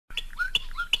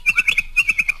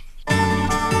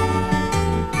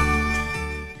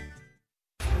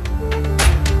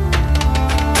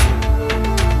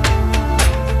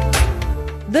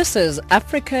This is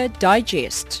Africa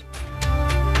Digest.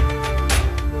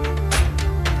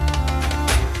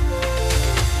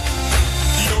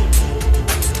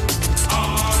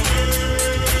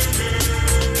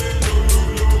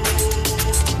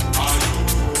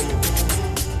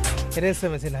 It is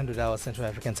 1700 hours Central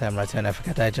African time right here on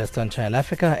Africa Digest on Channel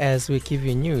Africa as we give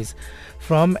you news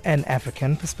from an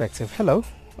African perspective. Hello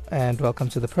and welcome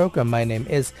to the program. My name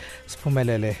is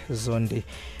Spumelele Zondi.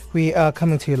 We are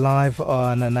coming to you live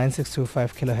on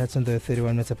 9625 kilohertz on the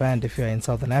 31 meter band. If you're in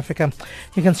Southern Africa,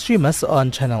 you can stream us on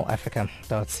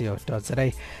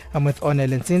channelafrica.co.za. I'm with Onel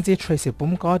Nzinzi, Tracy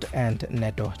Bumgod and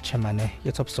Nedo Chemane.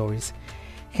 Your top stories.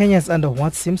 Kenya is under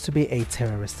what seems to be a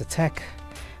terrorist attack.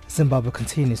 Zimbabwe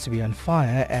continues to be on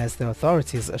fire as the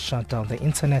authorities shut down the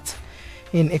internet.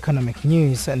 In economic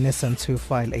news, Nissan to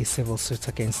file a civil suit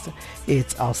against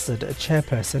its ousted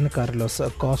chairperson, Carlos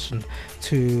Ghosn,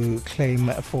 to claim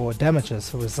for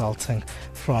damages resulting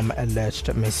from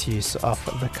alleged misuse of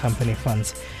the company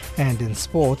funds. And in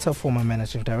sport, a former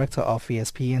managing director of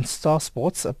ESPN Star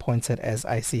Sports appointed as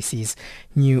ICC's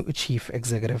new chief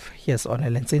executive. Here's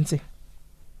Onel Nzinzi.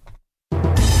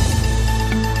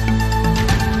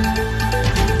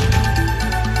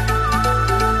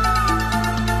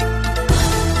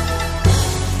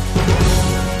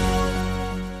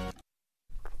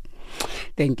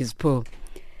 Thank you, Spo.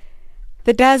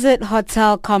 The Desert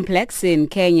Hotel complex in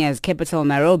Kenya's capital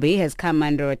Nairobi has come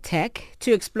under attack.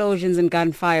 2 explosions and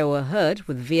gunfire were heard,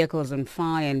 with vehicles on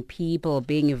fire and people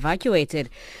being evacuated.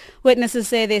 Witnesses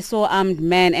say they saw armed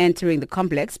men entering the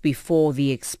complex before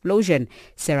the explosion.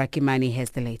 Sarah Kimani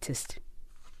has the latest.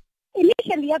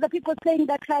 Initially, other people saying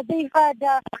that they heard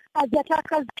the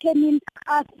attackers came in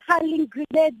hurling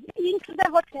grenades into the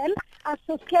hotel,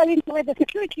 so scaring away the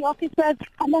security officers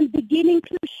and then beginning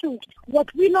to shoot. What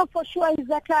we know for sure is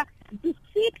that the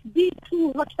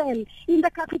 6B2 hotel in the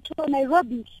capital,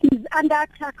 Nairobi, is under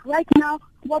attack right now.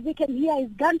 What we can hear is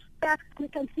gunfire. We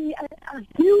can see a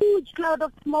huge cloud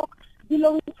of smoke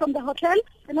billowing from the hotel,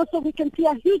 and also we can see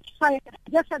a huge fire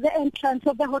just at the entrance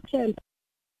of the hotel.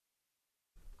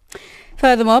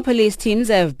 Furthermore, police teams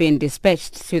have been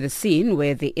dispatched to the scene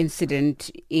where the incident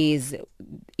is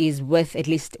with at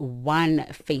least 1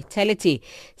 fatality.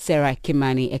 Sarah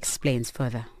Kimani explains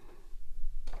further.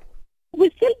 We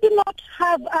still do not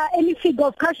have any figure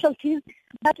of casualties,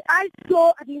 but I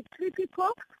saw at least 3 people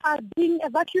being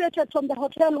evacuated from the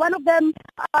hotel. One of them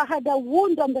had a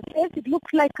wound on the face. It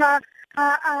looked like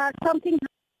something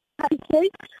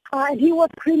and he was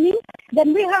screaming.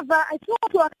 Then we have, I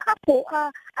spoke to a couple,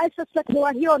 I suspect they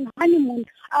were here on honeymoon,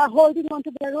 holding on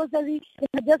to their rosary. They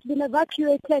had just been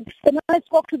evacuated. And when I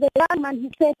spoke to the young man,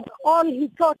 he said all he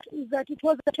thought is that it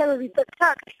was a terrorist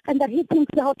attack and that he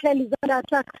thinks the hotel is under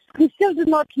attack. We still do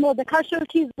not know the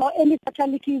casualties or any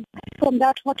fatalities from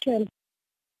that hotel.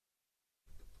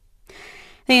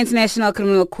 The International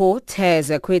Criminal Court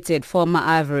has acquitted former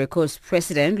Ivory Coast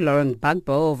President Laurent Gbagbo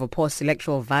over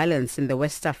post-electoral violence in the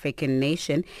West African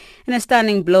nation in a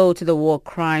stunning blow to the War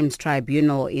Crimes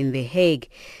Tribunal in The Hague.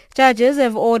 Judges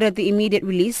have ordered the immediate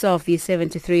release of the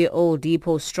 73-year-old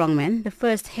depot strongman, the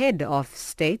first head of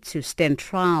state to stand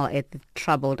trial at the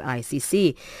troubled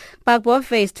ICC. Gbagbo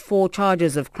faced 4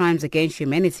 charges of crimes against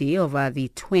humanity over the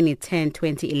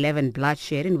 2010-2011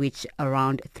 bloodshed in which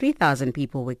around 3,000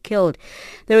 people were killed.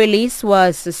 The release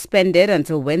was suspended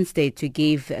until Wednesday to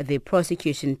give the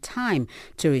prosecution time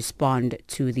to respond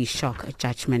to the shock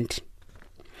judgment.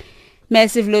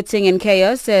 Massive looting and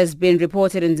chaos has been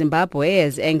reported in Zimbabwe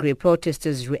as angry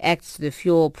protesters react to the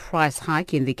fuel price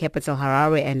hike in the capital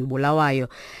Harare and Bulawayo.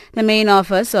 The main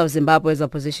office of Zimbabwe's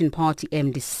opposition party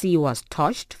MDC was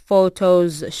torched.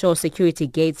 Photos show security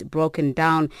gates broken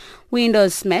down,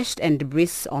 windows smashed and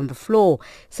debris on the floor.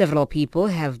 Several people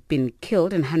have been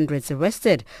killed and hundreds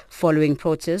arrested following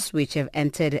protests which have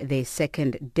entered their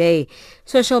second day.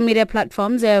 Social media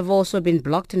platforms have also been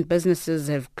blocked and businesses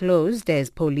have closed as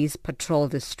police patrol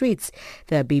the streets,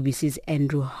 the BBC's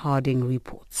Andrew Harding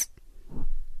reports.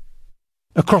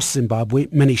 Across Zimbabwe,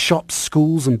 many shops,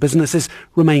 schools and businesses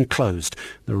remain closed.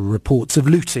 There are reports of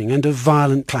looting and of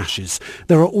violent clashes.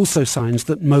 There are also signs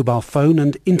that mobile phone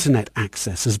and internet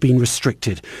access has been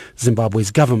restricted.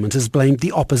 Zimbabwe's government has blamed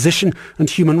the opposition and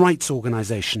human rights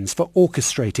organizations for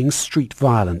orchestrating street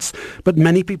violence. But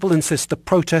many people insist the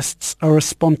protests are a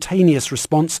spontaneous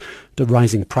response to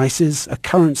rising prices, a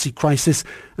currency crisis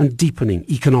and deepening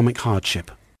economic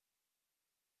hardship.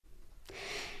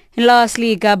 And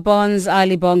lastly, Gabon's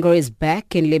Ali Bongo is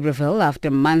back in Libreville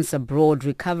after months abroad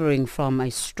recovering from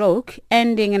a stroke,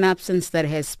 ending an absence that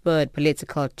has spurred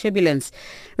political turbulence.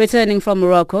 Returning from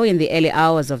Morocco in the early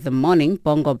hours of the morning,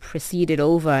 Bongo presided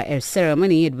over a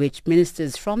ceremony at which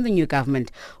ministers from the new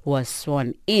government were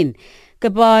sworn in.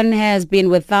 Gabon has been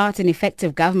without an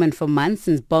effective government for months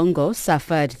since Bongo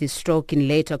suffered the stroke in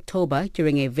late October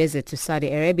during a visit to Saudi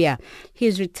Arabia.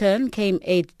 His return came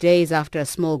 8 days after a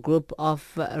small group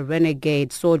of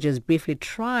renegade soldiers briefly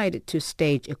tried to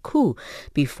stage a coup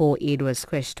before it was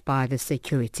crushed by the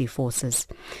security forces.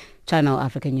 Channel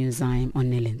Africa News, I'm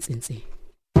Onelin Nsinsi.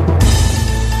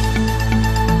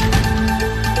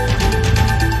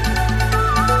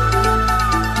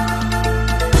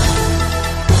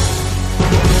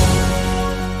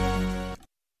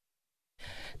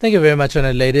 Thank you very much,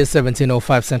 Anna. Ladies,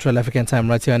 17:05 Central African Time,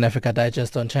 right here on Africa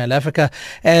Digest on Channel Africa,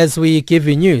 as we give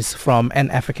you news from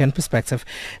an African perspective.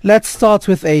 Let's start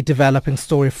with a developing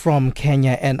story from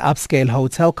Kenya. An upscale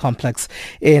hotel complex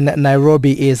in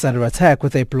Nairobi is under attack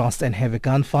with a blast and heavy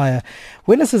gunfire.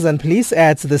 Witnesses and police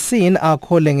at the scene are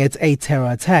calling it a terror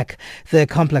attack. The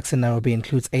complex in Nairobi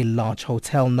includes a large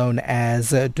hotel known as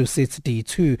Dusit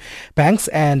D2, banks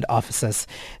and offices.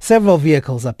 Several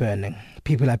vehicles are burning.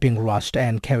 People are being rushed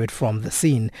and carried from the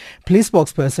scene. Police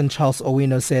spokesperson Charles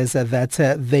Owino says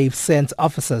that they've sent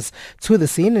officers to the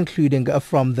scene, including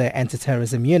from the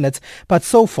anti-terrorism unit, but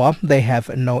so far they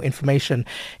have no information.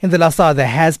 In the last hour, there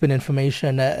has been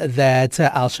information that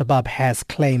Al-Shabaab has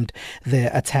claimed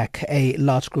the attack. A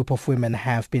large group of women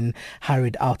have been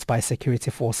hurried out by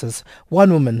security forces.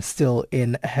 One woman still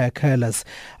in her curlers.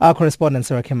 Our correspondent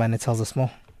Sarah Kimani tells us more.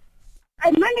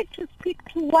 I managed to speak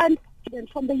to one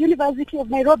student from the University of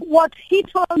Nairobi. What he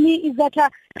told me is that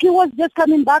he was just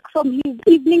coming back from his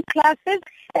evening classes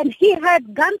and he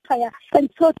had gunfire. And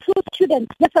so two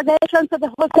students, just at the entrance of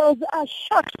the hostels, are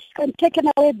shot and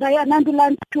taken away by an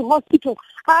ambulance to hospital.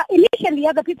 Initially,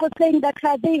 other people saying that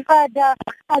they heard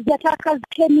the attackers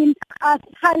came in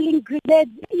hurling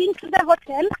grenades into the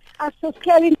hotel, so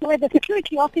scaring away the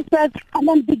security officers and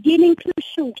then beginning to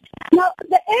shoot. Now,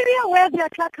 the area where the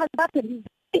attack has happened,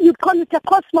 you call it a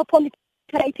cosmopolitan.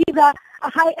 It is a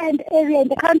high-end area in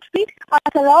the country,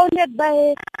 surrounded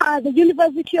by the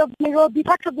University of Nairobi,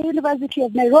 part of the University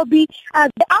of Nairobi.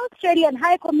 The Australian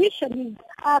High Commission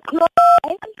is close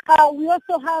by. We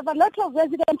also have a lot of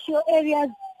residential areas,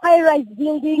 high-rise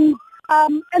buildings,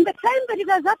 and the time that it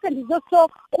has happened is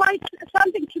also quite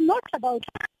something to note about.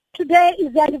 Today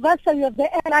is the anniversary of the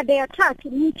El Day attack,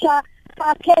 in which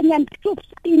Kenyan troops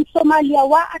in Somalia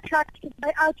were attacked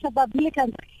by Al-Shabaab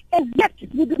militants. As yet,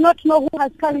 we do not know who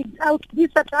has carried out this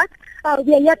attack.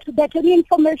 We are yet to get any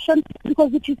information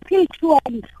because it is still too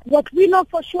early. What we know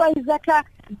for sure is that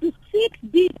the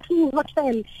D2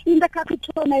 hotel in the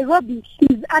capital, Nairobi,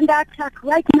 is under attack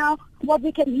right now. What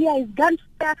we can hear is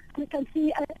gunfire. We can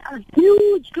see a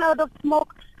huge cloud of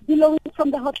smoke billowing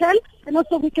from the hotel, and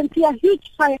also we can see a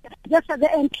huge fire just at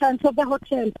the entrance of the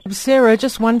hotel. Sarah,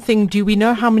 just one thing. Do we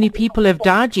know how many people have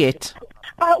died yet?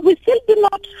 We still do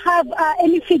not have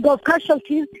any figure of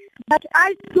casualties, but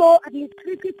I saw at least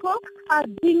 3 people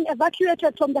being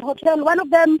evacuated from the hotel. One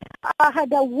of them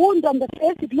had a wound on the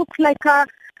face. It looked like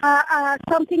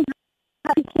something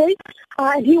had his face,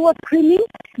 and he was screaming.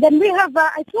 Then we have,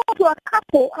 I saw to a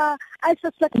couple, I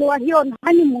suspect they were here on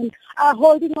honeymoon,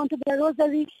 holding onto their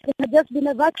rosary. They had just been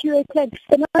evacuated.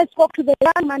 And when I spoke to the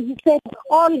young man, he said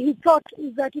all he thought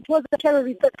is that it was a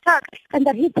terrorist attack and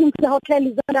that he thinks the hotel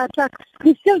is under attack.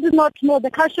 We still do not know the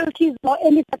casualties or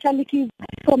any fatalities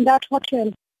from that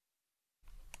hotel.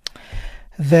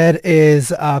 That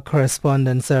is our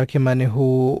correspondent, Sarah Kimani,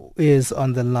 who is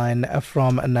on the line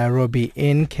from Nairobi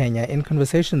in Kenya, in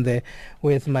conversation there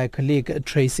with my colleague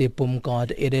Tracy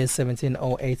Bumgod. It is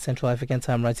 17:08 Central African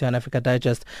Time, right here on Africa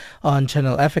Digest on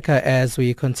Channel Africa, as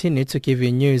we continue to give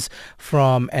you news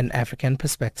from an African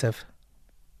perspective.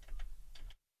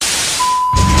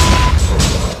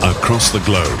 Across the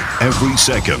globe, every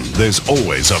second, there's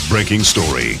always a breaking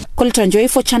story. Colton Joy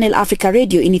for Channel Africa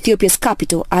Radio in Ethiopia's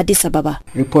capital, Addis Ababa.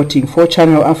 Reporting for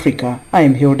Channel Africa, I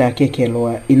am Hilda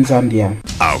Kekeloa in Zambia.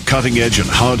 Our cutting-edge and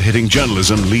hard-hitting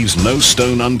journalism leaves no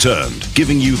stone unturned,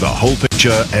 giving you the whole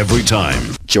picture every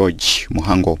time. George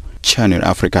Muhango, Channel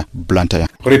Africa, Blantyre.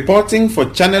 Reporting for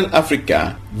Channel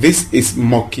Africa, this is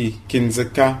Moki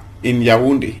Kinzeka in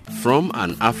Yaoundé. From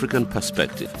an African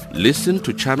perspective, listen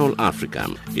to Channel Africa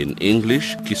in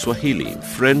English, Kiswahili,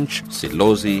 French,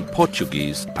 Silozi,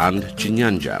 Portuguese, and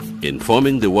Chinyanja,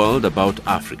 informing the world about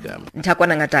Africa.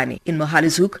 Ntakwana Ngatani in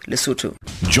Mohalizuk, Lesotho.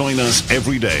 Join us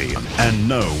every day and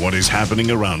know what is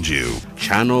happening around you.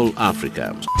 Channel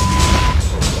Africa.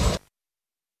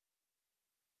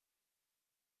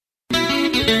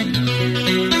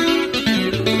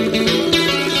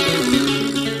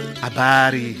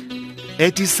 Habari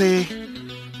etise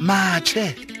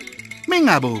mache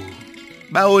mingabo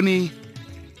baoni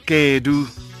kedu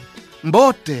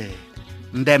mbote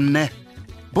ndemne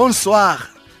bonsoir.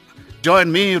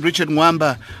 Join me, Richard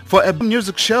Mwamba, for a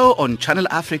music show on Channel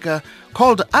Africa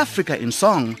called Africa in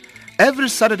Song every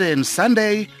Saturday and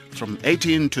Sunday from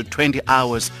 18 to 20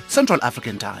 hours Central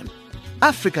African Time.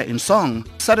 Africa in Song,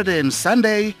 Saturday and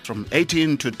Sunday from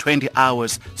 18 to 20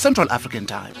 hours Central African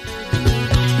Time.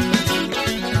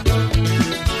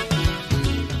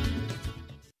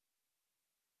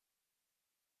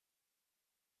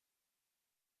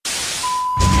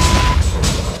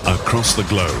 Across the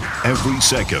globe, every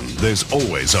second, there's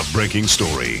always a breaking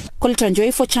story. Colton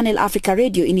Joy for Channel Africa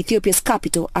Radio in Ethiopia's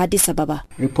capital, Addis Ababa.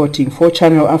 Reporting for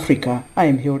Channel Africa, I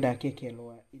am Hilda Kekeloa.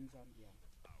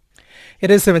 It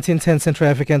is 17:10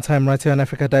 Central African Time right here on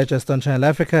Africa Digest on Channel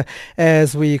Africa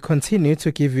as we continue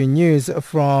to give you news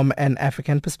from an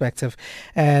African perspective.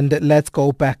 And let's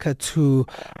go back to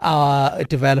our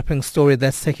developing story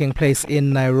that's taking place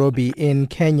in Nairobi in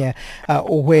Kenya,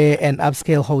 where an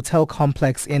upscale hotel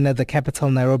complex in the capital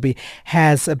Nairobi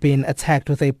has been attacked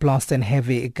with a blast and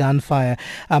heavy gunfire.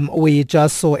 We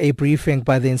just saw a briefing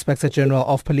by the Inspector General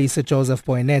of Police, Joseph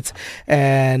Boynet,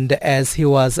 and as he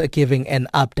was giving an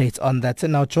update on that.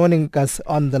 Now joining us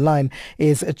on the line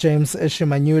is James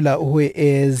Shimanyula, who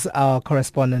is our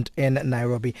correspondent in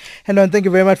Nairobi. Hello, and thank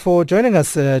you very much for joining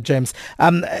us, James.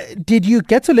 Did you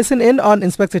get to listen in on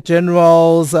Inspector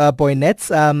General's Boynet's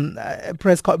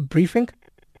press briefing?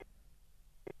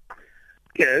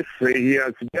 Yes, he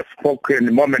has just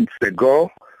spoken moments ago,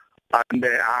 and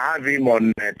I have him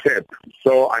on tape.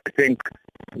 So I think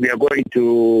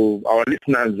our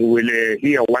listeners will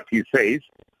hear what he says.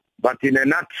 But in a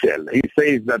nutshell, he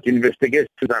says that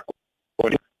investigations are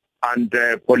going and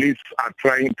police are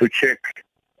trying to check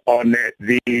on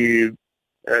the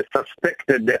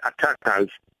suspected attackers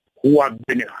who have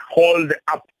been hauled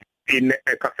up in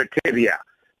a cafeteria.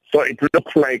 So it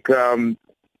looks like a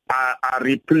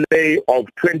replay of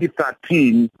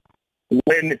 2013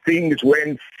 when things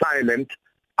went silent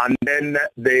and then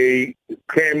they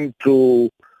came to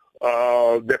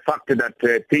the fact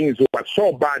that things were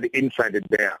so bad inside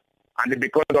there. And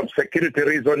because of security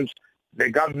reasons,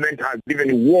 the government has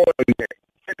even warned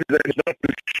citizens not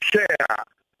to share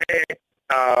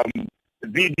a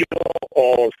video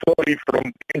or story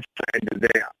from inside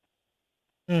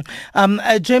there.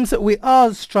 James, we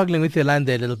are struggling with your line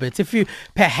there a little bit. If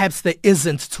perhaps there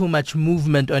isn't too much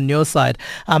movement on your side,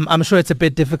 I'm sure it's a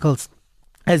bit difficult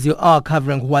as you are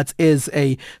covering what is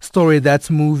a story that's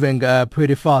moving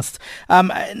pretty fast.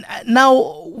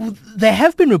 Now, there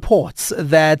have been reports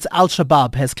that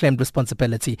Al-Shabaab has claimed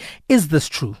responsibility. Is this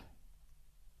true?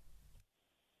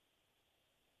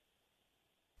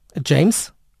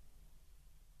 James?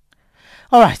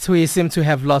 All right, we seem to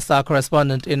have lost our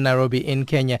correspondent in Nairobi in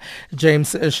Kenya,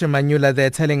 James Shimanyula. They're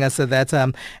telling us that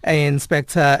an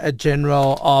Inspector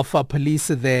General of Police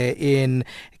there in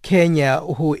Kenya,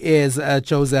 who is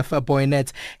Joseph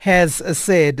Boynet, has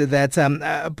said that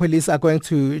police are going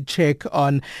to check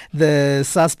on the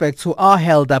suspects who are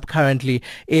held up currently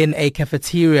in a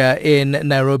cafeteria in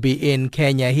Nairobi in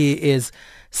Kenya. He is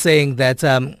saying that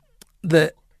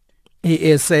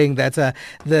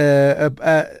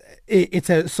it's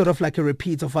a sort of like a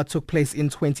repeat of what took place in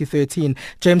 2013.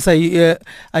 James, are you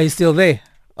still there?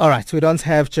 All right, we don't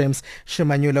have James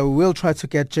Shimanyula. We will try to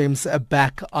get James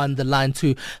back on the line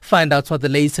to find out what the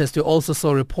latest. We also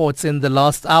saw reports in the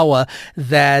last hour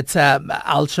that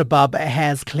Al-Shabaab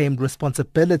has claimed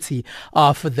responsibility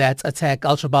for that attack.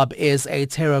 Al-Shabaab is a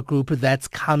terror group that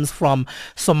comes from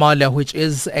Somalia, which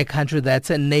is a country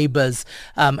that neighbors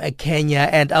Kenya.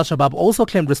 And Al-Shabaab also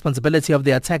claimed responsibility of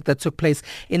the attack that took place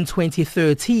in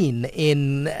 2013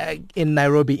 in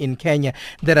Nairobi in Kenya.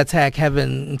 That attack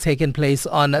having taken place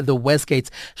on the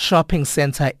Westgate shopping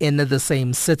center in the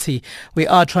same city. We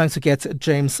are trying to get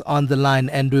James on the line,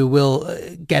 and we will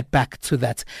get back to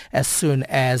that as soon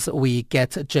as we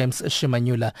get James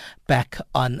Shimanyula back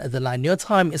on the line. Your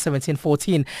time is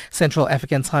 17:14 Central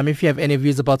African Time. If you have any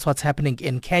views about what's happening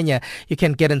in Kenya, you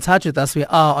can get in touch with us. We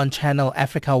are on Channel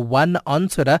Africa 1 on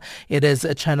Twitter. It is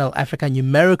Channel Africa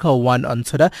numerical 1 on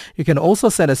Twitter. You can also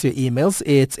send us your emails.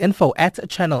 It's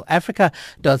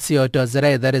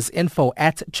info@channelafrica.co.za. That is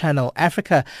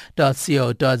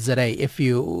info@channelafrica.co.za if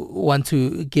you want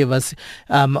to give us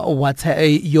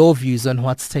your views on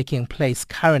what's taking place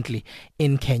currently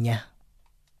in Kenya.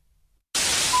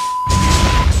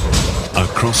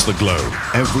 Across the globe,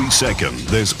 every second,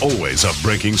 there's always a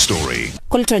breaking story.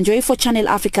 Colton Joy for Channel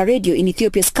Africa Radio in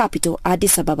Ethiopia's capital,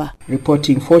 Addis Ababa.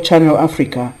 Reporting for Channel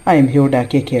Africa, I am Hilda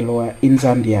Kekeloa in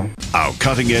Zambia. Our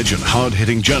cutting-edge and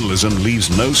hard-hitting journalism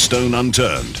leaves no stone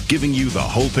unturned, giving you the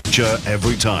whole picture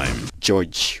every time.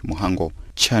 George Muhango,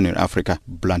 Channel Africa,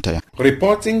 Blantyre.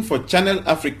 Reporting for Channel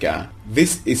Africa,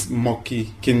 this is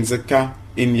Moki Kindzeka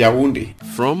in Yaoundé.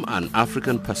 From an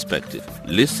African perspective,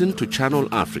 listen to Channel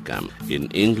Africa in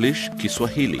English,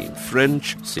 Kiswahili,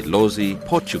 French, Silozi,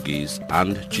 Portuguese,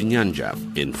 and Chinyanja,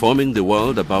 informing the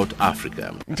world about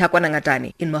Africa. Ntakwana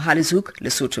Ngatani in Mohale's-Hoek,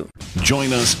 Lesotho.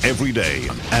 Join us every day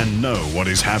and know what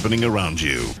is happening around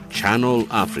you. Channel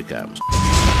Africa.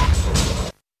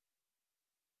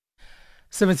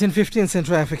 17:15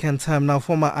 Central African Time. Now,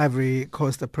 former Ivory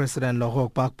Coast President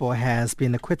Laurent Gbagbo has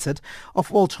been acquitted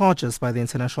of all charges by the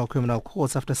International Criminal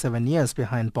Court after 7 years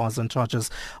behind bars on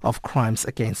charges of crimes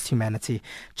against humanity.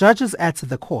 Judges at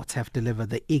the court have delivered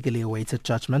the eagerly awaited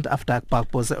judgment after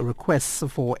Gbagbo's requests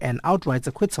for an outright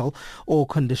acquittal or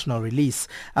conditional release.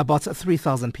 About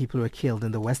 3,000 people were killed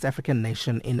in the West African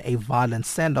nation in a violent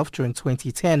standoff during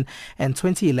 2010 and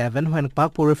 2011 when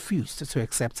Gbagbo refused to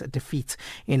accept defeat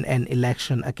in an election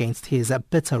against his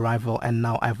bitter rival and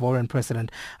now Ivorian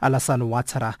President Alassane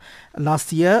Ouattara.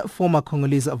 Last year, former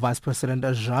Congolese Vice President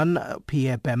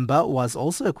Jean-Pierre Bemba was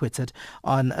also acquitted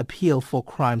on appeal for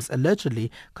crimes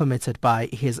allegedly committed by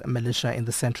his militia in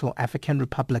the Central African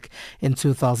Republic in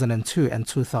 2002 and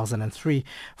 2003.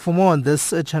 For more on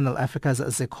this, Channel Africa's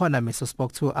Zekona Miso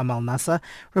spoke to Amal Nasser,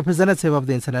 representative of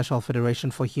the International Federation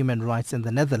for Human Rights in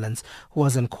the Netherlands, who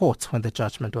was in court when the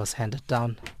judgment was handed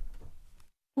down.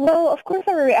 Well, of course,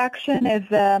 our reaction is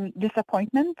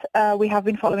disappointment. We have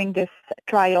been following this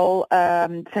trial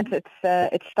since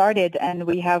it started, and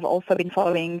we have also been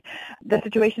following the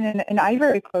situation in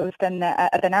Ivory Coast and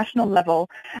at the national level.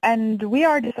 And we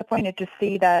are disappointed to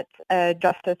see that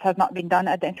justice has not been done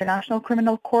at the International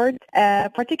Criminal Court,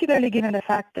 particularly given the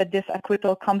fact that this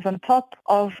acquittal comes on top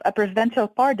of a presidential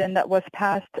pardon that was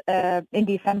passed in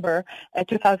December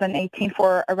 2018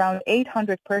 for around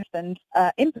 800 persons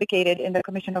implicated in the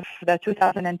commission of the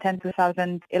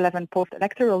 2010-2011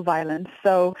 post-electoral violence.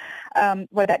 So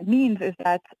what that means is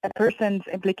that persons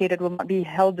implicated will not be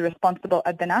held responsible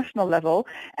at the national level.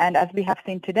 And as we have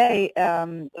seen today,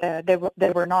 they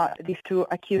were not, these two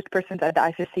accused persons at the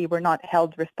ICC were not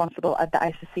held responsible at the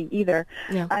ICC either.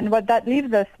 Yeah. And what that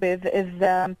leaves us with is,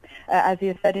 as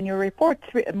you said in your report,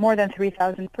 more than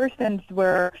 3,000 persons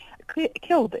were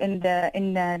killed in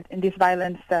these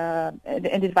violent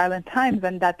times,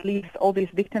 and that leaves all these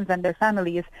victims and their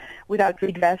families without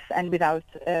redress and without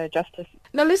justice.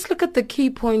 Now let's look at the key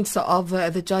points of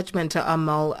the judgment,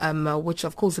 Amal, which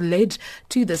of course led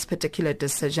to this particular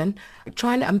decision.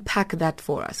 Try and unpack that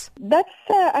for us. That's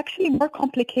actually more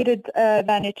complicated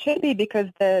than it should be, because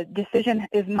the decision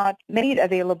is not made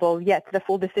available yet. The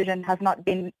full decision has not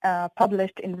been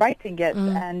published in writing yet,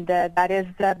 and that is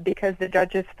because the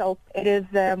judges felt it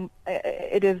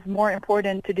is more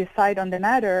important to decide on the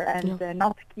matter and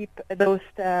not keep those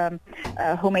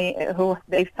who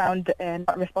they found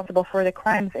not responsible for the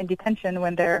crimes in detention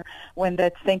when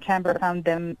the same chamber found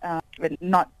them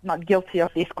not guilty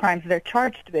of these crimes they're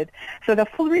charged with. So the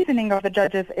full reasoning of the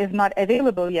judges is not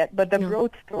available yet, but the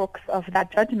broad strokes of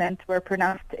that judgment were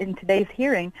pronounced in today's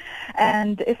hearing.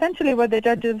 And essentially what the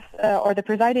judges, or the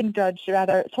presiding judge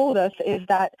rather, told us is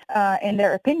that in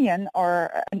their opinion,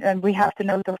 and we have to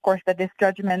note, of course, that this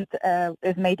judgment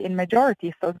is made in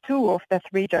majority, so 2 of the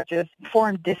 3 judges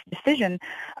formed this decision.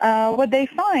 What they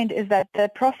find is that the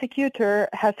prosecutor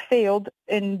has failed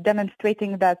in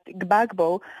demonstrating that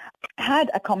Gbagbo had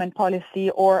a common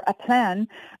policy or a plan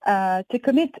to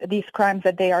commit these crimes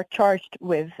that they are charged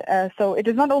with. So it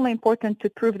is not only important to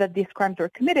prove that these crimes were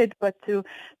committed, but to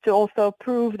also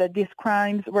prove that these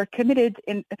crimes were committed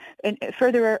in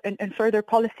further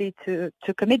policy to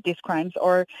commit these crimes,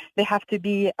 or they have to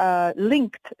be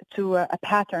linked to a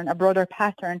pattern, a broader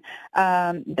pattern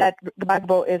that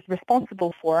Gbagbo is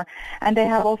responsible for. And they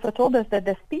have also told us that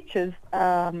the speeches,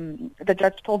 the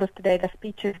judge told us today, the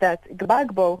speeches that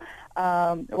Gbagbo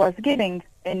was giving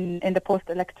in the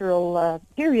post-electoral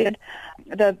period,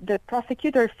 the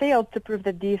prosecutor failed to prove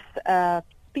that these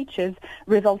speeches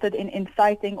resulted in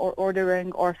inciting or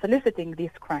ordering or soliciting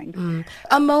these crimes.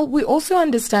 Amal, we also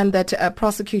understand that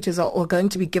prosecutors are going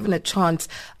to be given a chance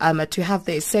to have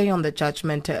their say on the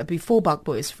judgment before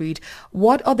Gbagbo is freed.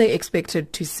 What are they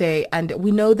expected to say? And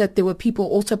we know that there were people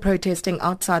also protesting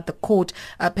outside the court.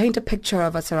 Paint a picture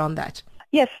of us around that.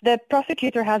 Yes, the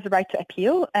prosecutor has the right to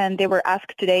appeal, and they were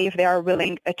asked today if they are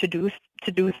willing to do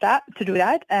that.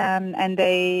 And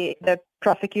the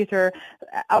prosecutor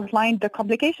outlined the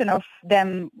complication of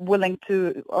them willing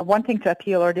to or wanting to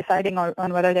appeal or deciding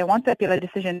on whether they want to appeal a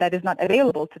decision that is not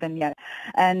available to them yet.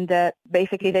 And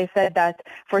basically they said that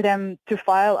for them to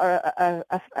file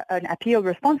an appeal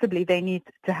responsibly, they need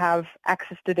to have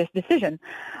access to this decision.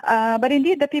 But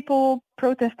indeed, the people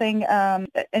protesting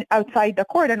outside the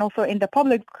court and also in the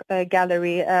public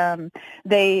gallery,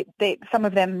 some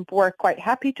of them were quite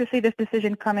happy to see this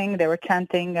decision coming. They were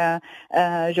chanting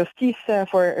justice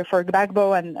for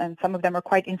Gbagbo, and some of them are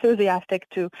quite enthusiastic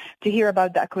to hear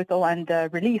about the acquittal and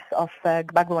release of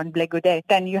Gbagbo and Blé Goudé.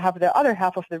 Then you have the other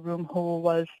half of the room who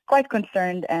was quite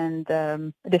concerned and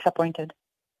disappointed.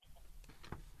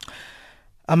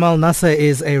 Amal Nasser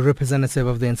is a representative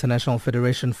of the International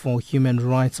Federation for Human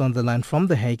Rights on the line from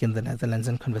The Hague in the Netherlands,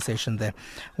 in conversation there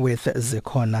with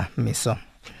Zekona Miso.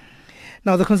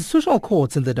 Now, the Constitutional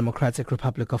Court in the Democratic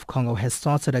Republic of Congo has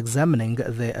started examining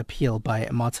the appeal by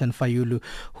Martin Fayulu,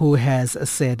 who has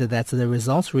said that the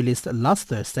results released last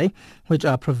Thursday, which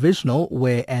are provisional,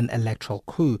 were an electoral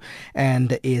coup,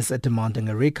 and is demanding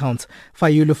a recount.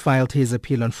 Fayulu filed his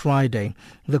appeal on Friday.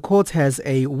 The court has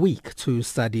a week to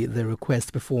study the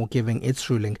request before giving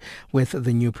its ruling, with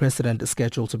the new president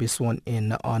scheduled to be sworn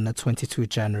in on 22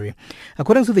 January.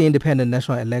 According to the Independent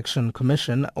National Election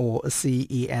Commission, or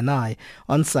CENI,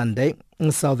 on Sunday,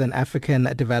 Southern African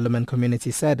Development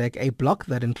Community SADC, a bloc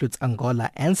that includes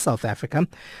Angola and South Africa,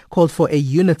 called for a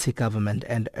unity government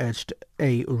and urged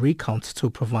a recount to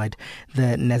provide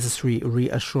the necessary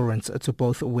reassurance to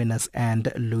both winners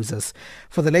and losers.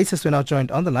 For the latest, we're now joined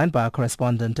on the line by our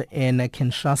correspondent in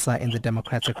Kinshasa in the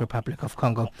Democratic Republic of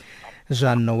Congo,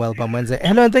 Jean-Noel Bamwenze.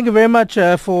 Hello, and thank you very much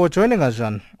for joining us,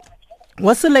 Jean.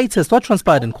 What's the latest? What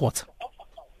transpired in court?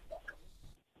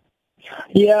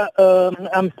 Yeah,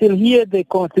 I'm still here at the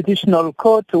Constitutional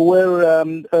Court where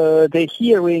the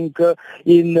hearing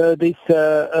in this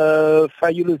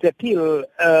Fayulu's appeal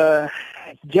has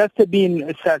just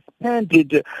been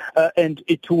suspended and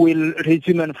it will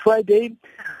resume on Friday.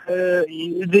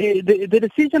 The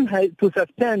decision to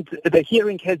suspend the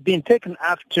hearing has been taken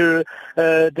after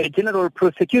the General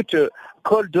Prosecutor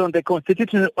called on the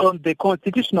Constitutional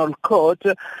Court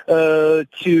to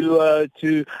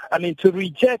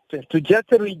reject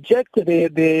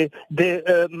the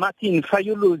Martin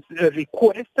Fayulu's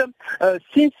request,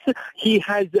 since he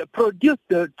has produced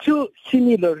two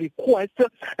similar requests,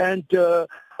 and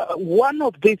one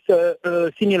of these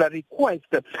similar requests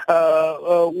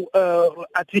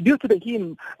attributed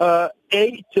him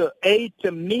 8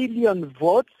 million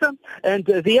votes, and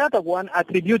the other one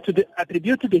attributed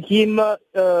him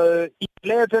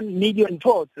 11 million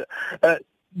votes.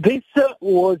 This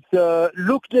was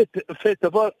looked at, first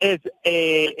of all, as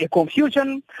a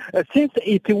confusion, since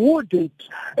it wouldn't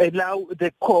allow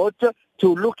the court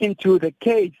to look into the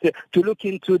case, to look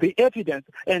into the evidence.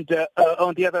 And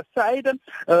on the other side,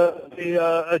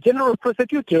 the General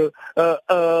Prosecutor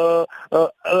said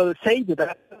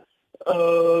that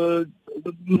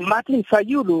Martin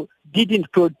Fayulu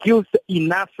didn't produce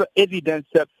enough evidence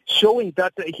showing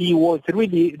that he was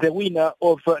really the winner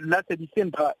of last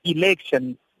December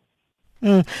election.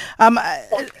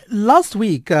 Last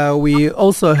week, we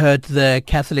also heard the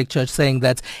Catholic Church saying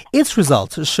that its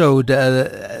results showed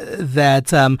that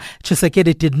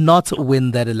Tshisekedi did not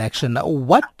win that election.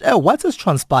 What has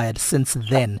transpired since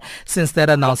then, since that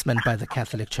announcement by the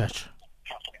Catholic Church?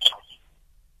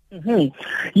 Mm-hmm.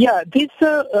 Yeah, this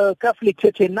Catholic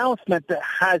Church announcement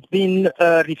has been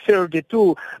referred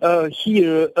to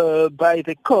here by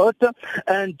the court,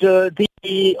 and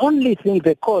the only thing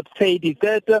the court said is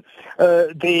that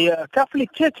the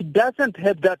Catholic Church doesn't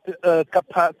have that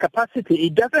capacity,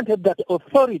 it doesn't have that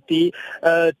authority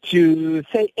to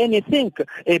say anything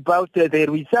about the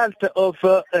result of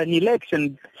an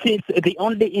election, since the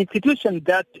only institution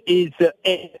that is that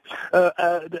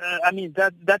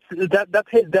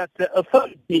has that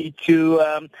authority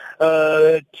to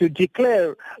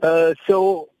declare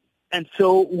so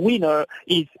winner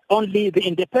is only the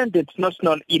Independent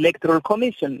National Electoral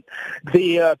Commission.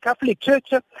 The Catholic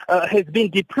Church has been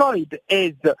deployed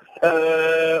as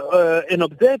an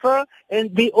observer,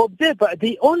 and the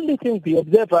only thing the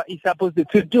observer is supposed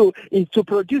to do is to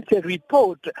produce a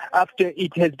report after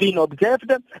it has been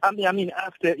observed.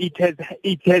 After it has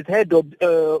had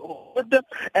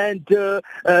and to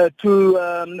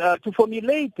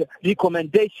formulate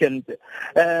recommendations.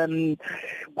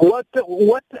 What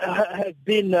has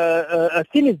been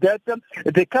seen is that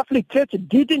the Catholic Church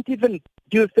didn't even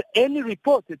produced any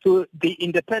report to the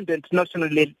Independent National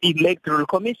Electoral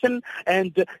Commission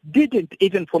and didn't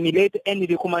even formulate any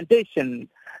recommendation.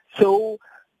 So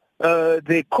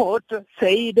the court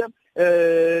said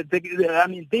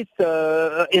this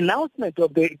announcement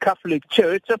of the Catholic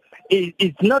Church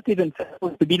is not even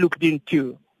supposed to be looked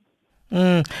into.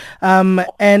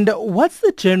 And what's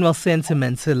the general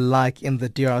sentiment like in the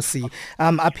DRC?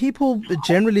 Are people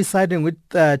generally siding with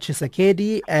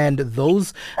Tshisekedi and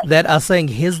those that are saying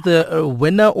he's the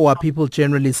winner, or are people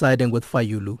generally siding with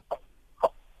Fayulu?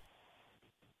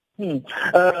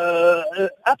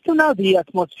 Up to now, the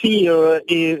atmosphere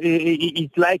is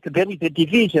like there is a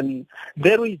division.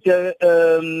 There is,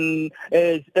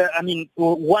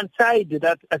 one side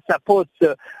that supports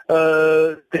the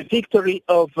victory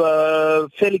of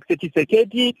Felix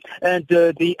Tshisekedi, and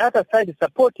the other side is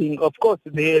supporting, of course,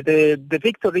 the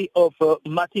victory of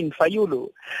Martin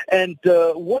Fayulu. And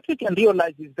what we can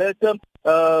realize is that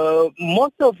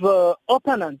most of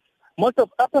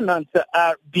opponents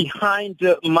are behind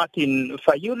Martin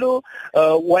Fayulu,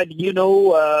 while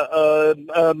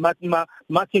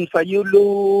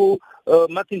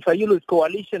Martin Fayulu's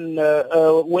coalition,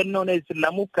 well known as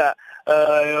Lamuka,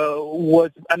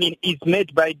 is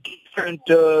made by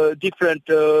different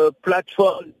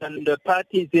platforms and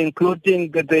parties,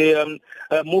 including the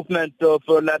movement of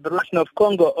Liberation of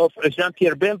Congo of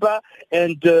Jean-Pierre Bemba,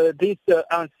 and this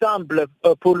Ensemble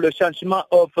pour le Changement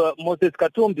of Moses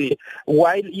Katumbi.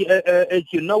 While, as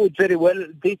you know it very well,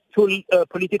 these two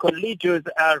political leaders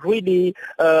are really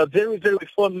very, very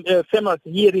famous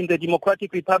here in the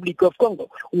Democratic Republic of Congo,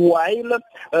 while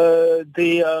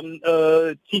the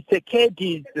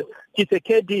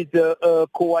Tshisekedi's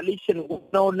coalition,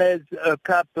 known as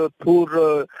Cap pour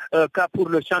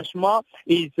le Changement,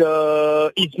 is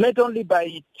made only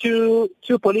by two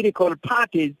political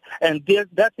parties, and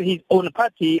that's his own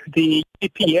party, the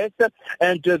UPS,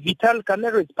 and Vital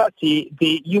Kamerhe's party,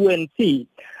 the UNC.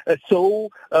 So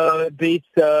this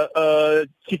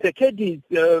Tshisekedi's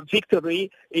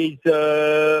victory is,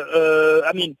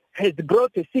 has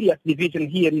brought a serious division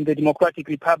here in the Democratic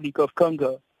Republic of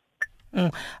Congo.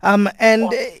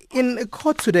 And in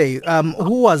court today,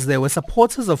 who was there? Were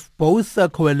supporters of both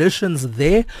coalitions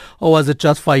there, or was it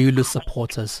just Fayulu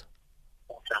supporters?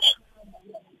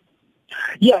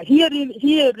 Yeah, here at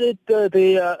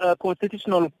the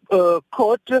Constitutional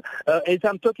Court, as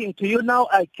I'm talking to you now,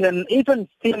 I can even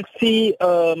still see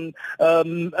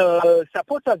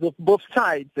supporters of both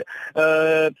sides,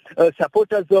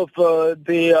 supporters of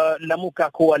the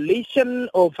Lamuka coalition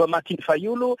of Martin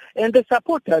Fayulu, and the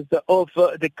supporters of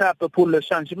the Cap pour le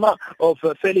Changement of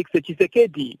Felix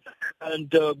Tshisekedi. And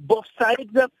both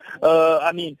sides,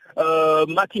 Martin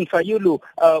Fayulu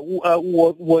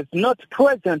was not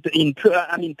present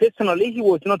personally, he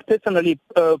was not personally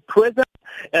present,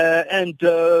 and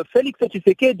Felix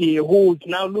Tshisekedi, who's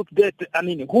now looked at,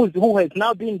 who has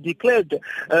now been declared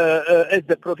as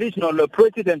the provisional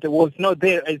president, was not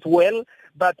there as well.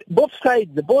 But both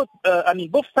sides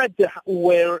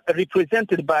were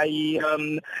represented by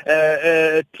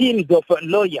teams of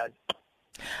lawyers.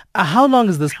 How long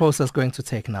is this process going to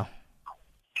take now?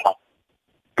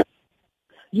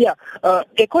 Yeah,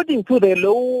 according to the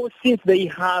law, since they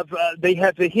have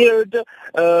heard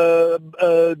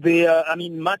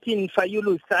Martin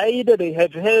Fayulu's side, they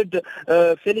have heard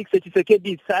Felix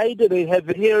Tshisekedi's side, they have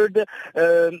heard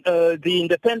the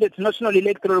Independent National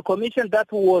Electoral Commission that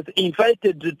was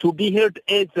invited to be heard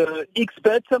as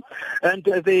experts, and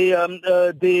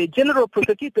the General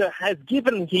Prosecutor has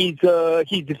given his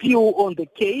view on the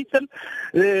case.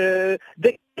 The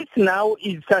case now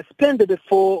is suspended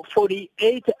for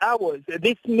 48 hours.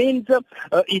 This means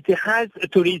it has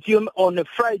to resume on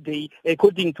Friday,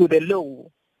 according to the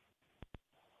law.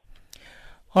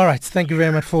 All right. Thank you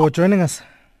very much for joining us.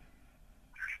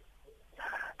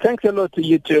 Thanks a lot to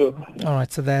you too. All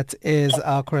right, so that is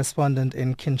our correspondent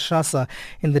in Kinshasa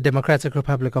in the Democratic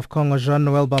Republic of Congo,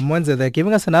 Jean-Noel Bamwenze. They're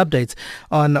giving us an update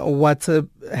on what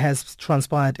has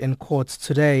transpired in court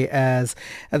today, as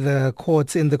the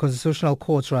court, in the Constitutional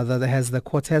Court rather, the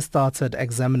court has started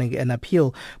examining an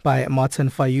appeal by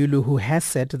Martin Fayulu, who has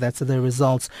said that the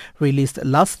results released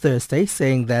last Thursday,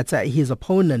 saying that his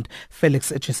opponent,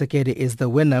 Felix Tshisekedi, is the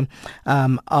winner,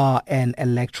 are an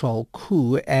electoral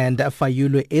coup, and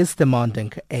Fayulu is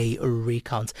demanding a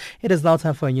recount. It is now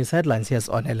time for news headlines. Here's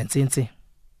on Helen Zinzi.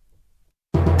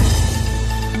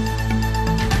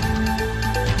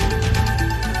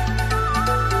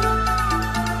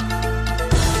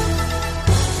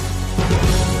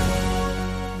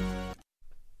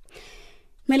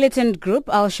 Militant group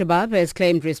Al-Shabaab has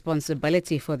claimed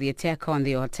responsibility for the attack on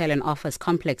the hotel and office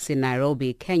complex in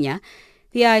Nairobi, Kenya.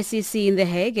 The ICC in The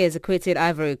Hague has acquitted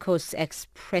Ivory Coast's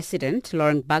ex-president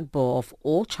Laurent Gbagbo of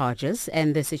all charges,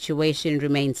 and the situation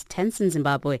remains tense in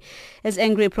Zimbabwe as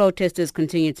angry protesters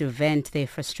continue to vent their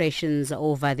frustrations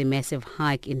over the massive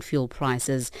hike in fuel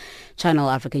prices. Channel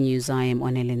Africa News, I am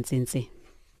Onele Nzinzi.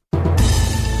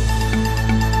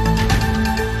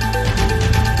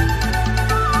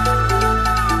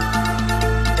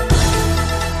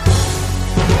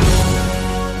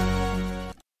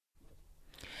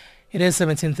 It is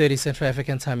 17:30 Central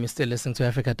African time. You're still listening to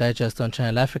Africa Digest on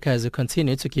Channel Africa as we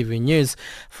continue to give you news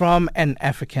from an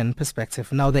African perspective.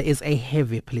 Now, there is a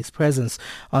heavy police presence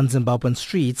on Zimbabwean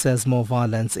streets as more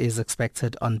violence is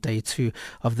expected on day 2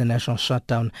 of the national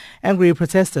shutdown. Angry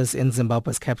protesters in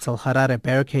Zimbabwe's capital Harare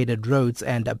barricaded roads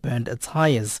and burned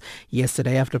tires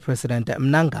yesterday after President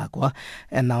Mnangagwa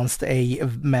announced a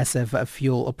massive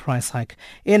fuel price hike.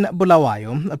 In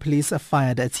Bulawayo, police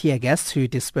fired tear gas to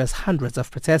disperse hundreds of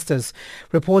protesters.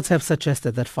 Reports have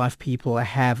suggested that 5 people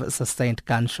have sustained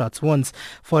gunshot wounds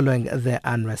following the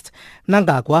unrest.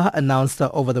 Mnangagwa announced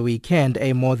over the weekend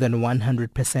a more than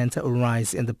 100%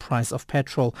 rise in the price of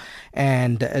petrol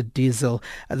and diesel.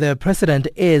 The president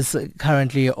is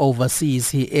currently overseas.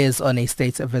 He is on a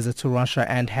state visit to Russia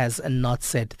and has not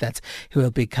said that he will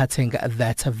be cutting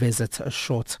that visit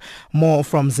short. More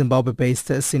from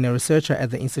Zimbabwe-based senior researcher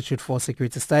at the Institute for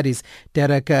Security Studies,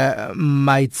 Derek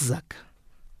Maitzak.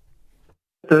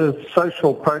 The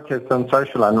social protests and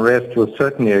social unrest was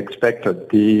certainly expected.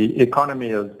 The economy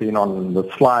has been on the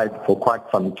slide for quite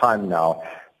some time now,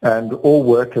 and all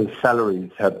workers'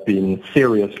 salaries have been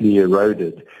seriously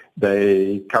eroded.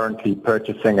 They're currently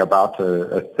purchasing about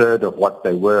a third of what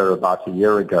they were about a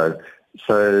year ago.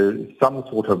 So some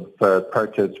sort of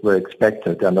protests were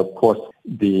expected, and of course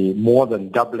the more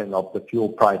than doubling of the fuel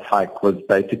price hike was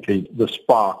basically the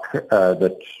spark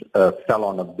that fell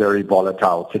on a very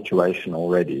volatile situation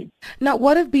already. Now,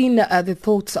 what have been the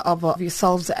thoughts of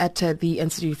yourselves at the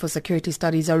Institute for Security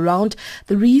Studies around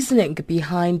the reasoning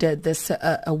behind this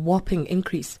whopping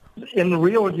increase? In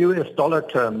real US dollar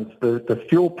terms, the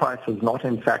fuel price has not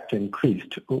in fact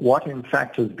increased. What in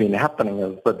fact has been happening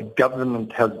is that the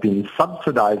government has been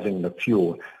subsidizing the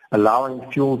fuel, allowing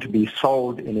fuel to be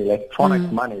sold in electronic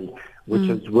money, which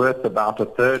is worth about a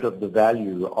third of the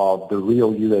value of the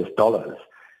real US dollars.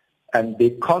 And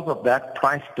because of that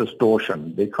price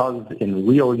distortion, because in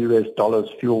real US dollars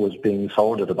fuel was being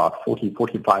sold at about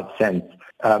 45 cents,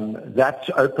 that's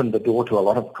opened the door to a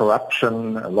lot of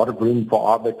corruption, a lot of room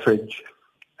for arbitrage.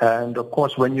 And of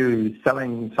course, when you're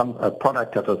selling a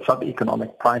product at a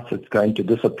sub-economic price, it's going to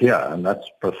disappear. And that's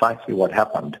precisely what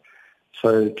happened.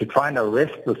 So to try and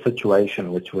arrest the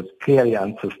situation, which was clearly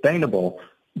unsustainable,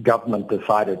 government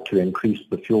decided to increase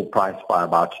the fuel price by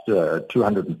about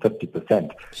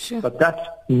 250%. Sure. But that's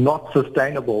not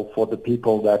sustainable for the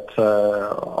people that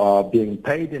are being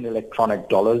paid in electronic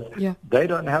dollars. Yeah. They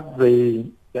don't have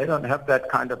that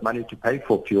kind of money to pay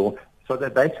for fuel, so they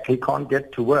basically can't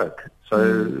get to work.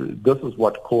 So this is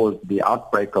what caused the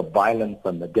outbreak of violence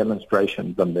and the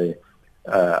demonstrations and the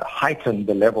heightened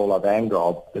the level of anger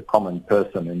of the common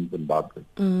person in Zimbabwe.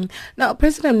 Now,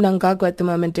 President Mnangagwa at the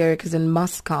moment, Derek, is in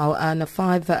Moscow on a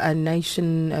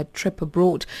 5-nation trip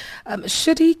abroad.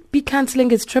 Should he be cancelling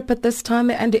his trip at this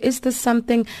time? And is this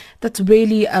something that's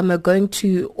really going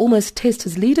to almost test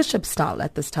his leadership style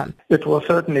at this time? It will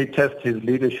certainly test his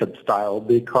leadership style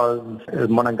because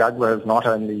Mnangagwa has not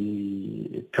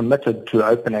only committed to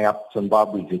opening up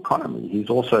Zimbabwe's economy, he's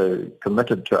also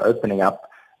committed to opening up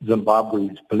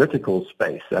Zimbabwe's political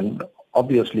space, and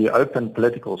obviously open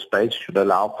political space should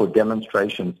allow for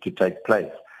demonstrations to take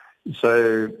place.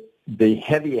 So the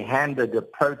heavy-handed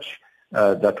approach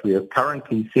that we are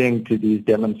currently seeing to these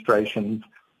demonstrations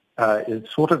is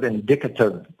sort of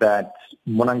indicative that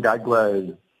Mnangagwa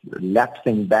is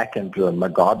lapsing back into a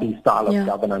Mugabe style of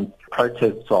governance.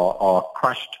 Protests are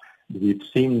crushed. We've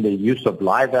seen the use of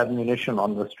live ammunition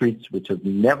on the streets, which is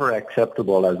never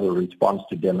acceptable as a response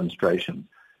to demonstrations.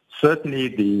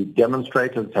 Certainly, the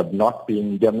demonstrators have not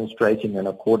been demonstrating in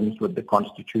accordance with the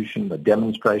Constitution. The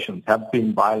demonstrations have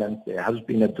been violent. There has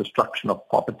been a destruction of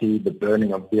property, the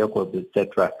burning of vehicles,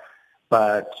 etc.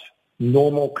 But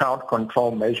normal crowd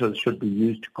control measures should be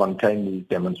used to contain these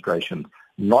demonstrations,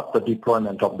 not the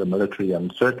deployment of the military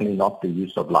and certainly not the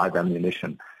use of live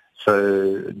ammunition.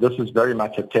 So this is very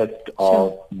much a test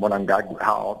of Mnangagwa,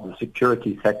 how the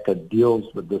security sector deals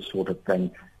with this sort of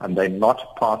thing, and they're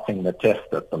not passing the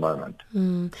test at the moment.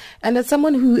 And as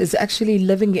someone who is actually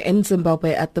living in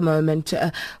Zimbabwe at the moment,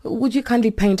 would you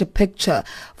kindly paint a picture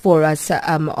for us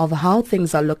of how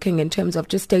things are looking in terms of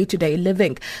just day-to-day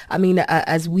living? I mean,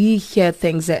 as we hear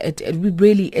things, it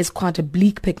really is quite a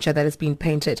bleak picture that has been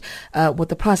painted, with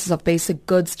the prices of basic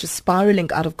goods just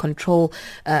spiraling out of control,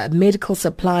 medical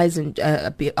supplies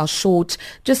are short.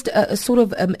 Just sort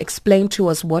of explain to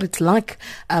us what it's like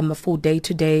for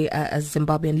day-to-day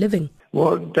Zimbabwean living.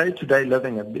 Well, day-to-day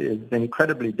living is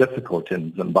incredibly difficult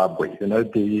in Zimbabwe. You know,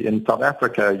 in South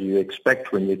Africa, you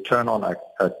expect when you turn on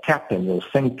a tap in your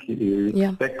sink, you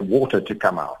expect water to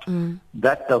come out.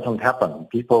 That doesn't happen.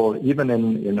 People, even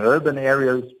in urban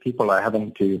areas, people are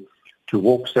having to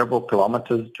walk several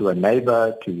kilometers to a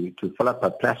neighbor to fill up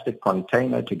a plastic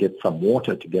container to get some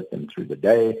water to get them through the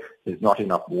day. There's not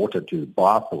enough water to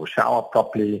bath or shower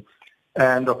properly.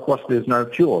 And, of course, there's no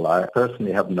fuel. I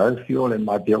personally have no fuel in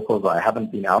my vehicles. I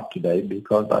haven't been out today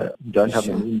because I don't have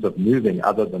the means of moving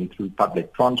other than through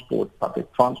public transport.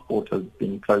 Public transport has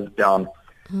been closed down.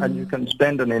 And you can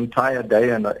spend an entire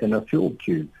day in a fuel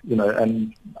queue, you know,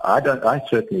 and I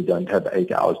certainly don't have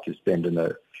 8 hours to spend in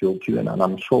a fuel queue, and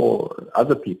I'm sure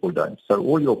other people don't. So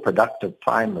all your productive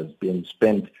time is being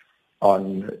spent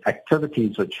on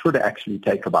activities that should actually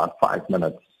take about 5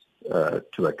 minutes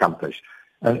to accomplish.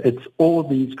 And it's all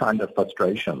these kind of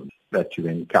frustrations that you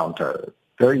encounter.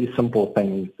 Very simple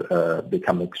things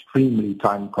become extremely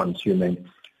time-consuming.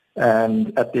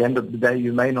 And at the end of the day,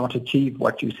 you may not achieve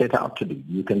what you set out to do.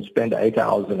 You can spend 8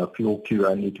 hours in a fuel queue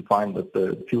only to find that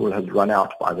the fuel has run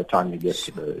out by the time you get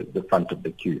to the front of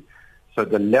the queue. So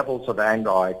the levels of anger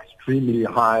are extremely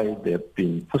high. There have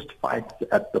been fist fights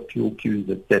at the fuel queues,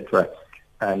 etc.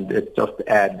 And it just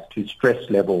adds to stress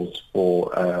levels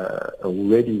for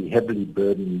already heavily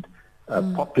burdened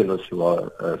populace who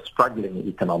are struggling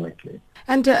economically.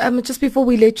 And just before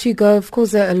we let you go, of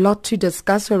course, a lot to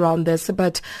discuss around this,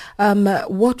 but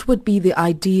what would be the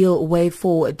ideal way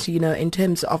forward, you know, in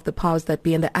terms of the powers that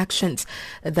be and the actions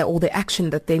or the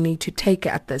action that they need to take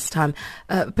at this time,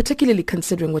 particularly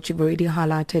considering what you've already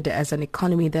highlighted as an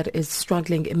economy that is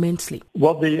struggling immensely?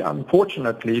 Well,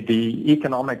 unfortunately, the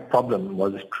economic problem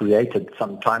was created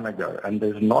some time ago, and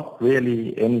there's not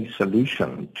really any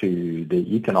solution to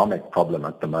the economic problem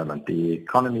at the moment. The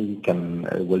economy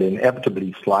will inevitably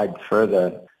slide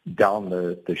further down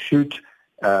the chute.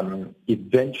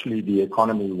 Eventually the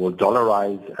economy will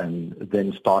dollarize and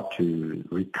then start to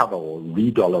recover, or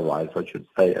re-dollarize, I should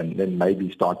say, and then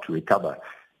maybe start to recover.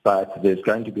 But there's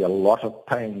going to be a lot of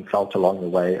pain felt along the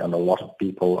way, and a lot of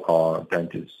people are going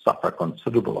to suffer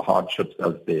considerable hardships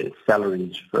as their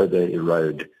salaries further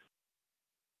erode.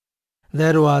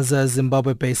 That was a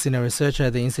Zimbabwe-based senior researcher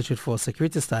at the Institute for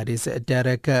Security Studies,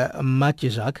 Derek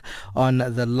Makijak, on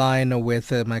the line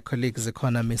with my colleague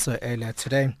Zikona Miso earlier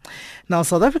today. Now,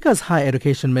 South Africa's Higher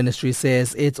Education Ministry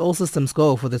says it's all systems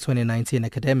go for the 2019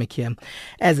 academic year.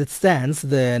 As it stands,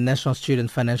 the National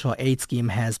Student Financial Aid Scheme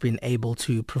has been able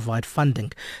to provide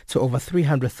funding to over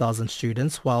 300,000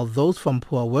 students, while those from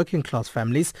poor working-class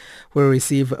families will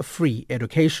receive free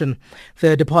education.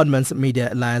 The department's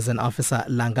media liaison officer,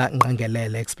 Langa Ngangelele,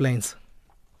 explains.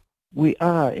 We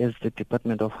are, as the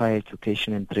Department of Higher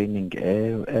Education and Training,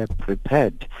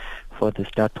 prepared for the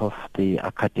start of the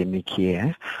academic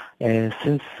year.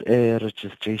 Since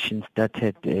registration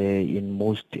started in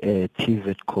most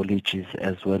TVET colleges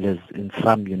as well as in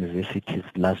some universities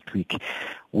last week,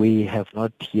 we have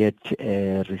not yet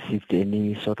received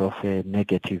any sort of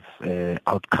negative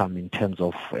outcome in terms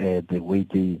of the way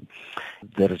the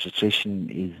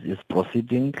registration is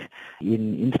proceeding.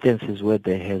 In instances where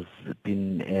there has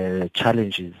been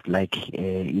challenges like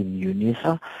in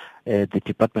UNISA, the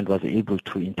department was able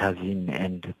to intervene,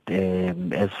 and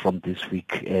as from this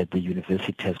week, the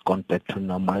university has gone back to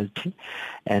normality,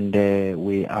 and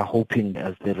we are hoping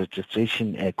as the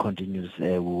registration continues,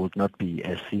 we will not be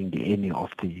seeing any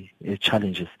of the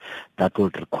challenges that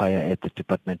will require the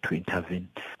department to intervene.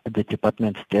 The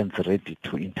department stands ready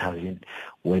to intervene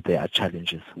where there are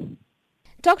challenges.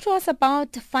 Talk to us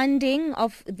about funding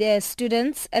of the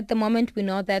students. At the moment, we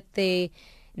know that the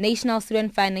National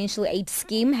Student Financial Aid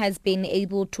Scheme has been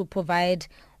able to provide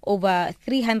over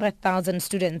 300,000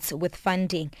 students with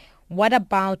funding. What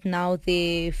about now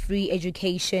the free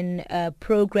education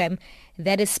program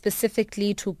that is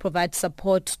specifically to provide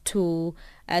support to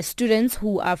students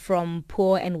who are from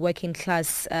poor and working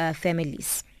class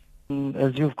families?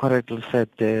 As you've correctly said,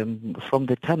 from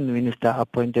the time the Minister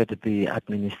appointed the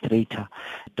administrator,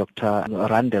 Dr.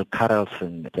 Randall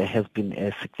Carlson, there has been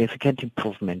a significant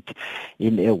improvement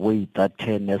in a way that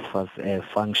NSFAS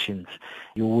functions.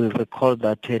 You will recall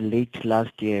that late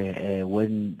last year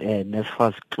when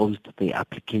NSFAS closed the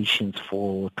applications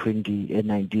for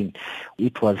 2019,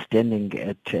 it was standing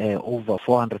at over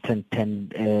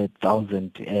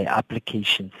 410,000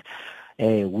 applications.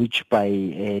 Which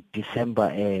by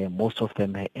December, most of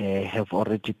them have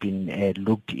already been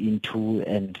looked into,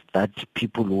 and that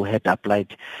people who had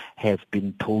applied have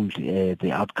been told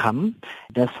the outcome.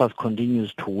 NSFAS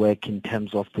continues to work in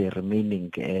terms of the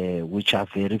remaining, which are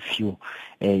very few,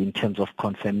 in terms of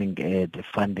confirming the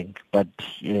funding. But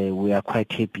we are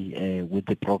quite happy with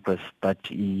the progress that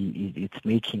it's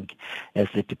making as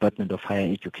the Department of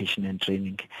Higher Education and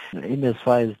Training. In as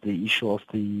far as the issue of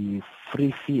the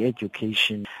free fee education,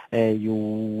 you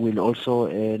will also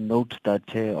note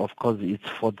that, of course, it's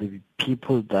for the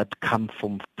people that come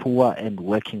from poor and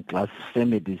working class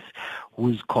families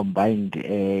whose combined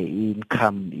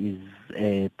income is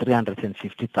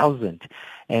 350,000,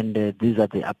 and these are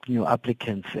the new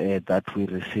applicants that we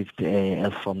received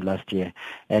as from last year.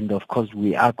 And of course,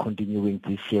 we are continuing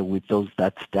this year with those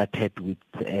that started with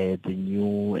the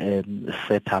new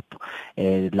setup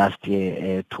last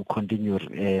year to continue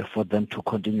for them to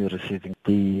continue receiving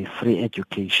the free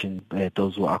education,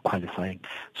 those who are qualifying.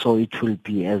 So it will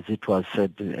be, as it was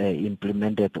said,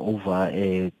 implemented over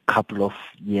a couple of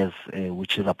years,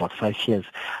 which is about 5 years,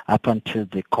 up until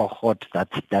the cohort that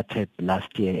started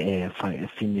last year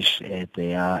finish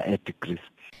their degrees.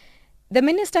 The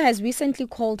Minister has recently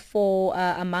called for,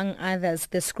 among others,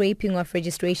 the scraping of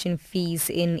registration fees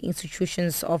in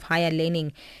institutions of higher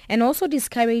learning and also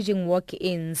discouraging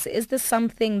walk-ins. Is this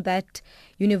something that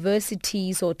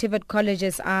universities or TVET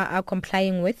colleges are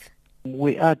complying with?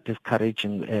 We are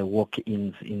discouraging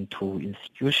walk-ins into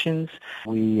institutions.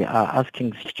 We are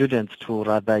asking students to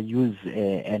rather use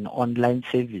an online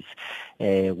service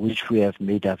which we have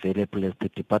made available as the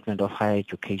Department of Higher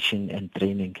Education and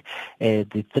Training.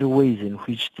 The 3 ways in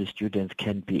which the students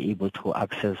can be able to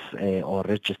access or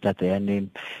register their name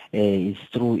is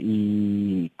through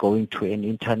going to an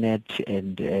internet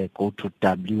and go to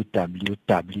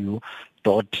www.catch,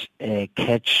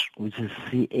 which is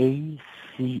CACH.dhet.gov.za.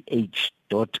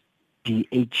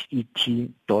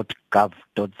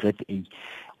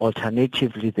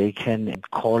 Alternatively, they can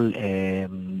call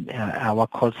our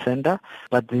call center.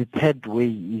 But the third way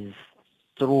is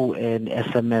through an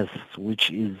SMS,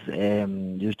 which is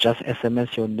you just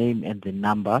SMS your name and the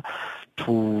number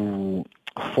to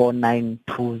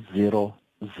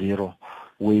 49200.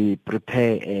 We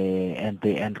prepare and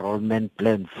the enrollment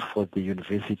plans for the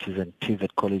universities and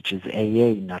TVET colleges a year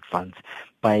in advance.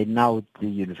 By now, the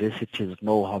universities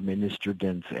know how many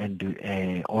students and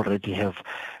already have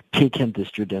taken the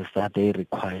students that they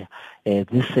require.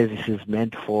 This service is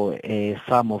meant for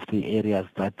some of the areas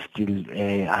that still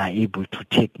are able to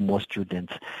take more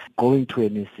students. Going to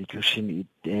an institution,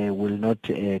 it will not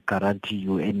guarantee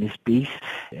you any space.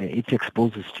 It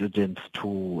exposes students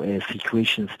to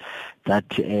situations that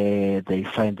they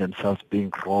find themselves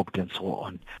being robbed and so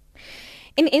on.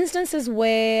 In instances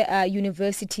where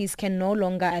universities can no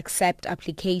longer accept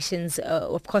applications,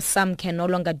 of course some can no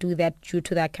longer do that due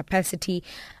to their capacity,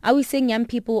 are we seeing young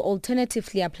people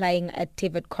alternatively applying at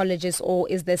TVET colleges, or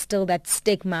is there still that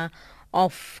stigma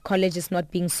of colleges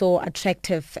not being so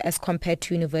attractive as compared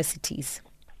to universities?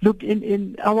 Look,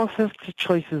 in our first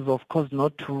choice is, of course,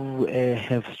 not to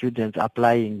have students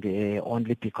applying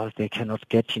only because they cannot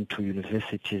get into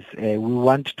universities. We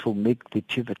want to make the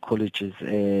TVET colleges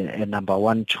a number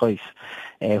one choice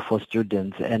for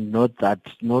students, and not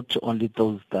only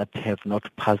those that have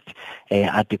not passed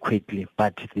adequately,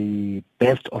 but the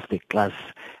best of the class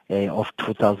of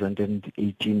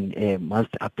 2018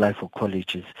 must apply for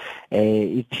colleges.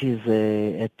 It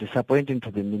is disappointing to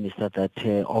the Minister that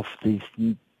of these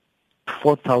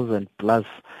 4,000 plus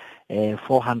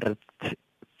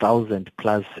 400,000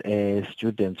 plus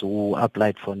students who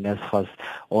applied for NSFAS,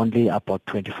 only about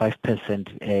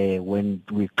 25% when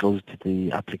we closed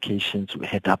the applications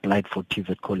had applied for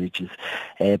TVET colleges.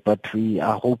 But we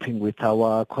are hoping with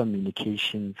our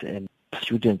communications and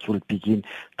students will begin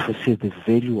to see the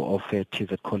value of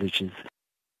TVET colleges.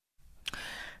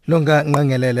 Lunga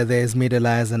Ngangelele there is media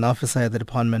as an officer at the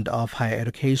Department of Higher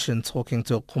Education talking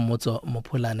to Khomotso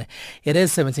Mopulane. It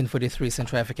is 17:43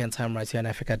 Central African time right here on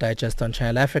Africa Digest on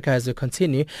Channel Africa as we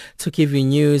continue to give you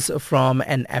news from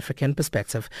an African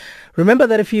perspective. Remember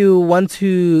that if you want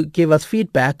to give us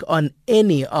feedback on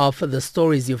any of the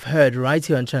stories you've heard right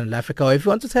here on Channel Africa, or if you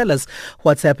want to tell us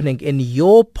what's happening in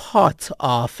your part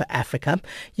of Africa,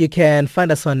 you can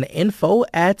find us on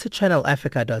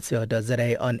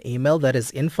info@channelafrica.co.za on email. That is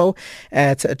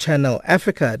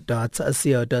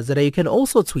info@channelafrica.co.za. You can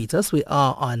also tweet us. We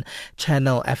are on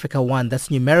Channel Africa 1.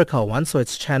 That's numerical 1, so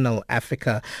it's Channel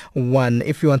Africa 1.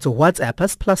 If you want to WhatsApp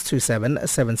us, +27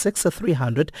 76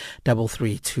 300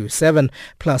 3327,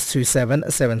 +27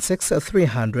 76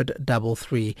 300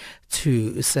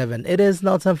 3327. It is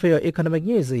now time for your economic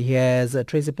news. Here's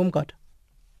Tracy Pumkot.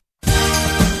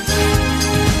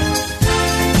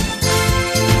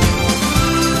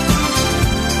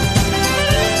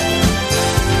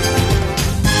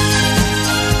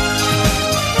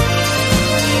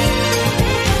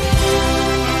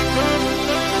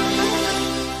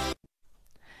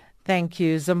 Thank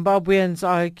you. Zimbabweans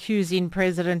are accusing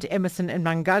President Emmerson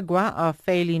Mnangagwa of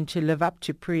failing to live up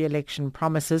to pre-election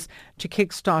promises to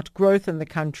kickstart growth in the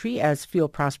country as fuel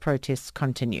price protests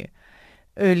continue.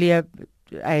 Earlier,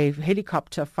 a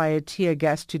helicopter fired tear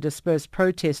gas to disperse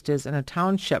protesters in a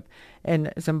township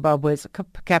in Zimbabwe's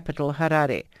capital,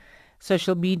 Harare.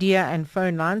 Social media and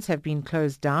phone lines have been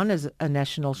closed down as a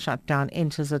national shutdown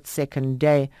enters its second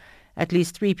day. At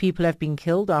least 3 people have been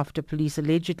killed after police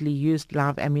allegedly used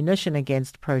live ammunition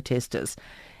against protesters.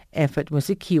 Effort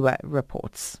Musikiwa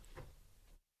reports.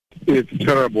 It's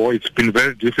terrible. It's been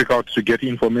very difficult to get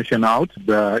information out.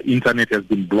 The internet has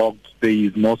been blocked. There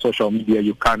is no social media.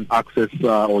 You can't access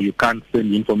or you can't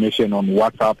send information on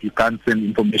WhatsApp. You can't send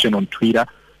information on Twitter.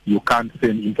 You can't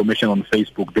send information on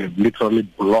Facebook. They've literally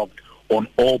blocked on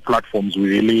all platforms. We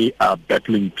really are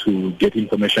battling to get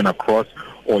information across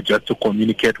or just to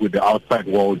communicate with the outside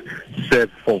world, save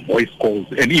for voice calls.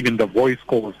 And even the voice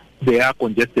calls, they are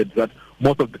congested that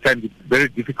most of the time it's very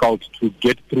difficult to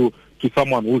get through to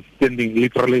someone who's standing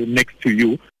literally next to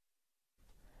you.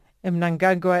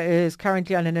 Mnangagwa is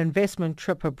currently on an investment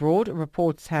trip abroad.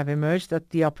 Reports have emerged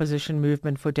that the opposition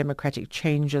movement for democratic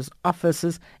change's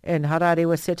offices in Harare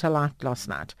were set alight last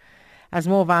night. As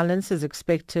more violence is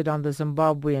expected on the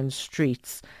Zimbabwean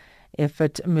streets.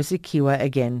 Effort Musikiwa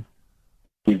again.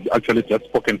 We've actually just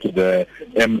spoken to the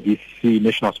MDC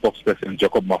national spokesperson,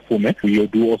 Jacob Mafume. We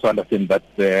do also understand that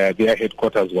their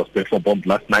headquarters was bombed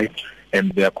last night,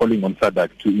 and they are calling on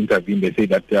SADC to intervene. They say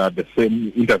that the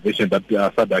same intervention that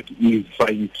SADC is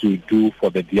trying to do for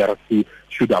the DRC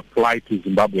should apply to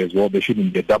Zimbabwe as well. There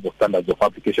shouldn't be double standards of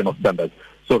application of standards.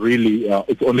 So really,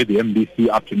 it's only the MDC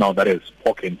up to now that has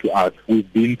spoken to us.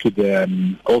 We've been to the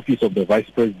office of the Vice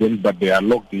President, but they are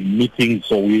locked in meetings,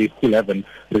 so we still haven't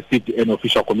received any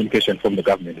official communication from the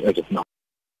government as of now.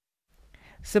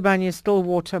 Sibanye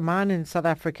Stillwater Mine in South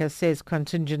Africa says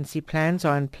contingency plans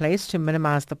are in place to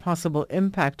minimize the possible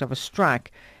impact of a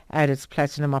strike at its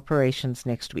platinum operations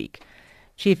next week.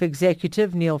 Chief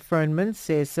Executive Neil Froneman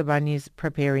says Sibanye is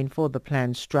preparing for the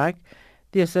planned strike.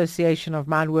 The Association of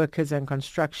Mine Workers and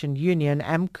Construction Union,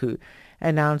 AMCU,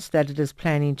 announced that it is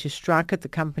planning to strike at the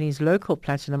company's local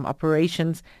platinum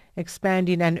operations,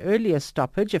 expanding an earlier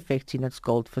stoppage affecting its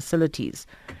gold facilities.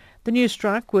 The new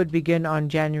strike would begin on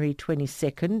January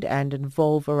 22nd and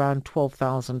involve around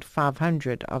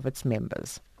 12,500 of its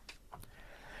members.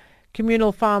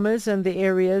 Communal farmers in the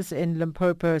areas in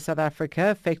Limpopo, South Africa,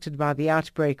 affected by the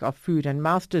outbreak of foot and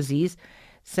mouth disease,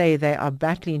 say they are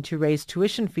battling to raise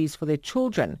tuition fees for their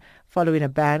children following a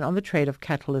ban on the trade of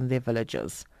cattle in their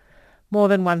villages. More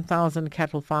than 1,000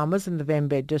 cattle farmers in the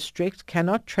Vhembe district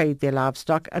cannot trade their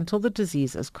livestock until the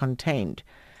disease is contained.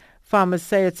 Farmers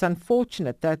say it's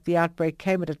unfortunate that the outbreak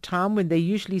came at a time when they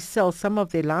usually sell some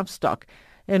of their livestock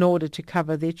in order to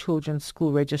cover their children's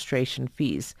school registration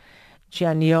fees.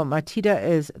 Gianio Matida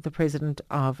is the president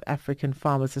of African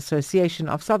Farmers Association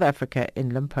of South Africa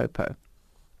in Limpopo.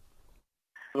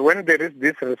 When there is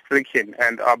this restriction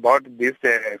and about this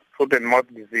foot and mouth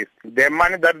disease, the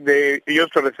money that they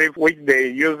used to receive, which they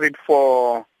use it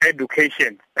for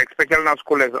education, especially now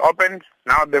school has opened,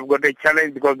 now they've got a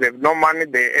challenge because they have no money.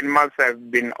 The animals have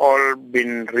all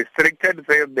been restricted,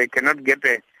 so they cannot get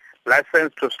a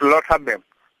license to slaughter them.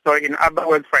 So in other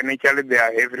words, financially they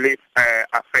are heavily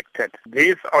affected.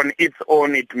 This on its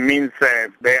own, it means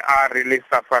they are really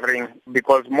suffering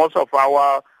because most of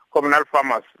our communal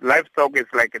farmers, livestock is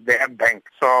like their bank.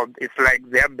 So it's like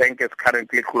their bank is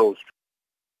currently closed.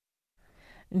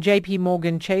 JP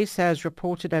Morgan Chase has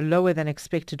reported a lower than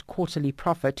expected quarterly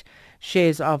profit.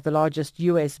 Shares of the largest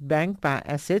U.S. bank by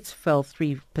assets fell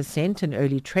 3% in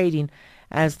early trading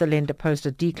as the lender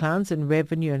posted declines in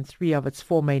revenue in 3 of its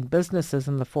 4 main businesses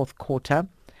in the fourth quarter.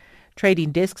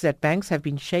 Trading desks at banks have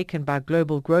been shaken by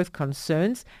global growth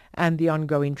concerns and the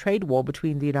ongoing trade war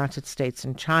between the United States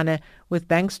and China, with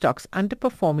bank stocks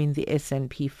underperforming the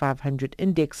S&P 500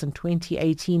 index in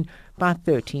 2018 by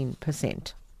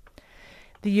 13%.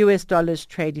 The US dollar is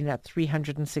trading at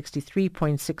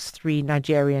 363.63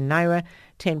 Nigerian naira,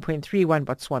 10.31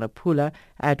 Botswana pula,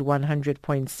 at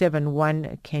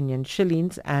 100.71 Kenyan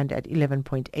shillings, and at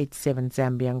 11.87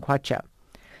 Zambian kwacha.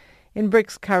 In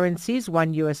BRICS currencies,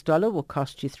 $1 US will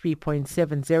cost you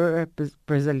 3.70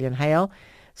 Brazilian real,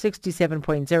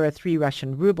 67.03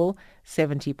 Russian ruble,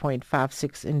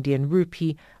 70.56 Indian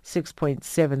rupee,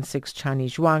 6.76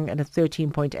 Chinese yuan, and a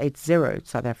 13.80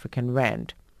 South African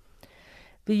rand.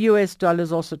 The US dollar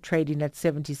is also trading at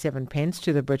 77 pence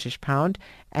to the British pound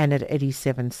and at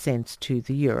 87 cents to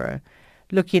the euro.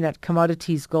 Looking at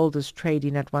commodities, gold is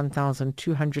trading at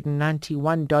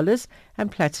 $1,291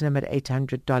 and platinum at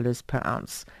 $800 per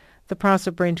ounce. The price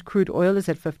of Brent crude oil is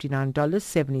at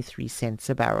 $59.73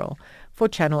 a barrel. For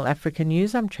Channel Africa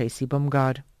News, I'm Tracy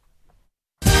Bumgard.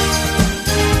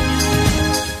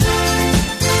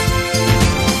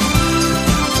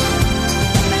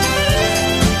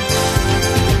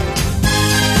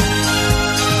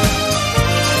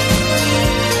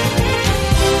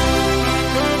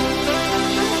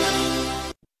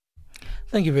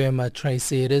 Thank you very much,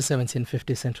 Tracy. It is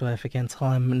 17:50 Central African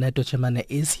Time. Neto Chemane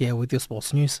is here with your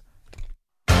sports news.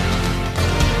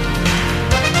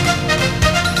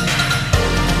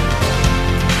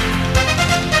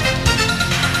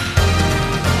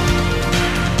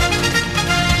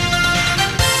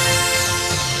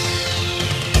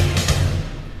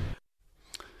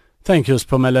 Thank you,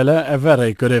 Spumelele. A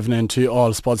very good evening to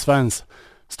all sports fans.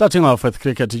 Starting off with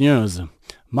cricket news.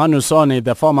 Manu Soni,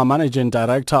 the former managing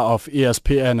director of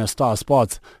ESPN Star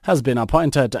Sports, has been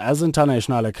appointed as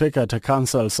International Cricket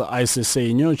Council's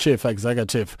ICC new chief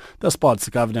executive, the sports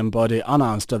governing body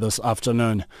announced this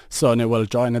afternoon. Soni will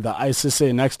join the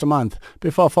ICC next month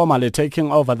before formally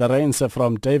taking over the reins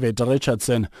from David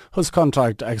Richardson, whose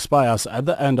contract expires at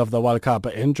the end of the World Cup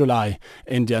in July.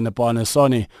 Indian-born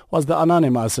Soni was the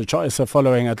anonymous choice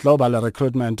following a global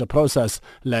recruitment process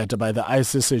led by the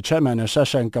ICC chairman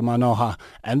Shashank Manohar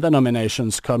and the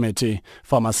nominations committee.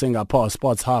 Former Singapore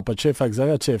Sports Hub chief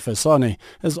executive Soni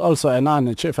is also a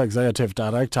non-chief executive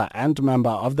director and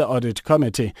member of the audit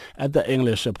committee at the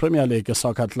English Premier League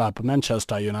soccer club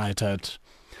Manchester United.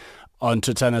 On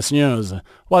to tennis news.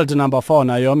 World number 4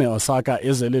 Naomi Osaka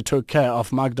easily took care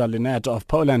of Magda Linette of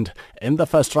Poland in the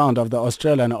first round of the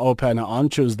Australian Open on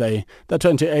Tuesday. The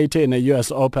 2018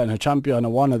 US Open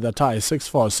champion won the tie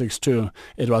 6-4, 6-2.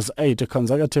 It was 8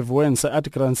 consecutive wins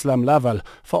at Grand Slam level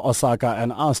for Osaka,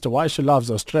 and asked why she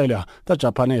loves Australia, the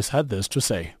Japanese had this to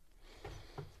say.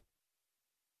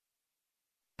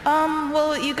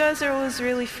 Well, you guys are always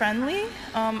really friendly,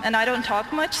 and I don't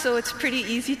talk much, so it's pretty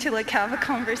easy to have a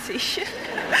conversation.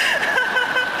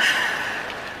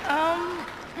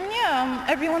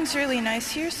 Everyone's really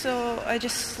nice here, so I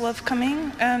just love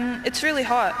coming. It's really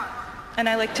hot, and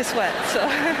I like to sweat, so.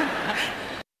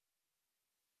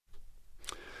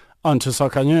 On to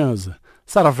soccer news.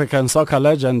 South African soccer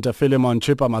legend Philemon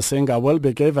Chippa Masinga will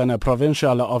be given a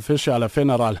provincial official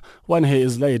funeral when he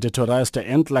is laid to rest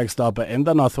in Klerksdorp in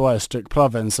the Northwest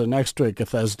Province next week,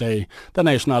 Thursday. The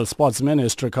National Sports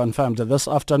Ministry confirmed this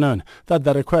afternoon that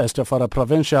the request for a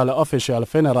provincial official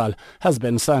funeral has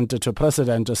been sent to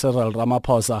President Cyril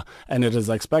Ramaphosa, and it is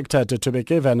expected to be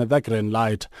given the green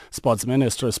light. Sports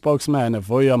Ministry spokesman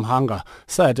Vuyo Mhanga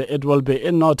said it will be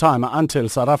in no time until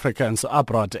South Africans are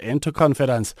brought into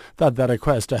confidence that the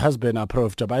request has been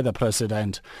approved by the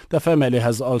President. The family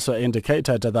has also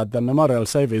indicated that the memorial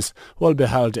service will be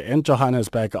held in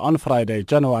Johannesburg on Friday,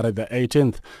 January the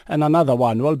 18th, and another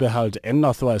one will be held in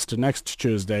Northwest next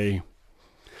Tuesday.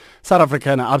 South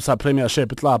African Absa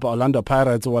Premiership club Orlando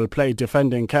Pirates will play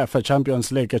defending CAF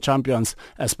Champions League champions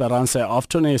Esperance of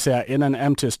Tunisia in an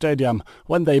empty stadium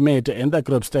when they meet in the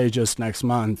group stages next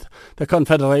month. The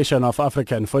Confederation of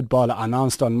African Football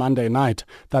announced on Monday night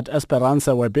that Esperance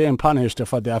were being punished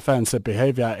for their offensive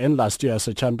behavior in last year's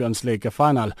Champions League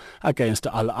final against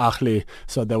Al Ahly,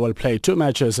 so they will play 2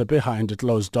 matches behind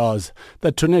closed doors.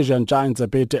 The Tunisian Giants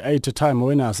beat 8-time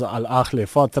winners Al Ahly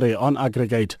 4-3 on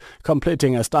aggregate,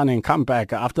 completing a stunning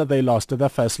comeback after they lost the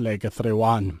first leg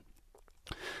 3-1.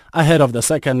 Ahead of the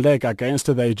second leg against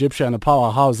the Egyptian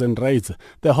powerhouse in Raids,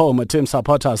 the home team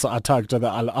supporters attacked the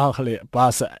Al Ahly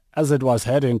bus as it was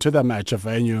heading to the match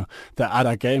venue. The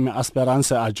other game,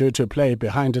 Esperance are due to play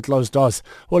behind closed doors,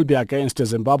 will be against the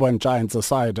Zimbabwean Giants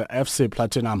side FC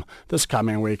Platinum this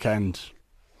coming weekend.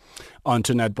 On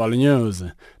to netball news.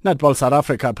 Netball South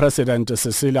Africa President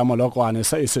Cecilia Molokwane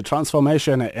says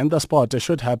transformation in the sport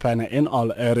should happen in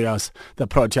all areas. The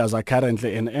Proteas are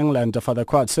currently in England for the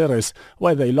Quad Series,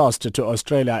 where they lost to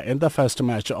Australia in the first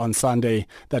match on Sunday.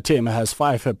 The team has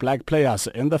 5 black players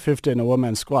in the 15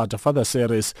 women's squad for the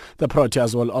series. The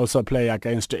Proteas will also play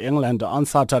against England on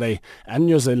Saturday and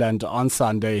New Zealand on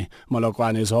Sunday.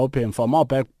 Molokwane is hoping for more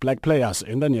black players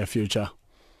in the near future.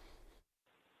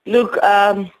 Look,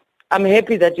 I'm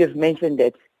happy that you've mentioned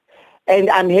that. And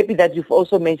I'm happy that you've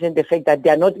also mentioned the fact that they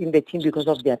are not in the team because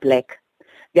of their black.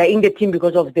 They are in the team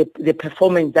because of the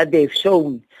performance that they've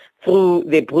shown through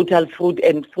the Brutal Fruit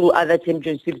and through other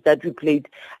championships that we played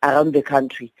around the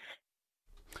country.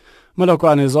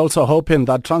 Molokwane is also hoping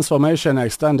that transformation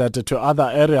extended to other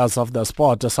areas of the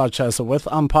sport, such as with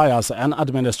umpires and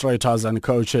administrators and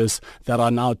coaches. There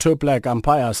are now 2 black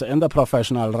umpires in the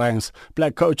professional ranks.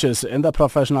 Black coaches in the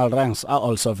professional ranks are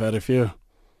also very few.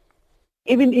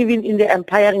 Even in the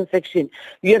umpiring section,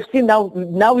 you have seen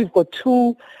now we've got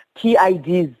 2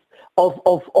 TIDs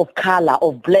of color,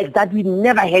 of black, that we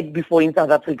never had before in South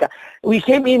Africa. We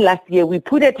came in last year, we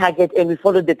put a target and we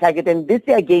followed the target. And this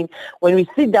year again, when we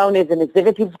sit down as an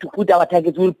executive to put our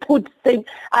targets, we'll put same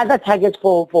other targets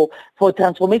for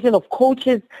transformation of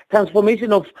coaches,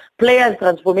 transformation of players,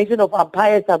 transformation of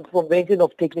umpires, transformation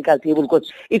of technical table coach.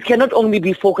 It cannot only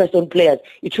be focused on players.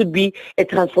 It should be a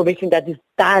transformation that is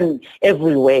done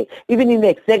everywhere, even in the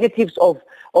executives of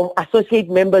associate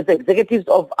members, executives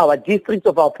of our districts,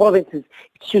 of our provinces.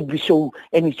 It should be shown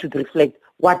and it should reflect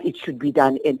what it should be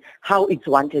done and how it's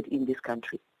wanted in this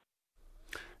country.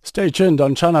 Stay tuned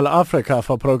on Channel Africa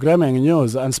for programming,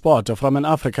 news and sport from an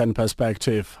African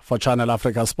perspective. For Channel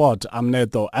Africa Sport, I'm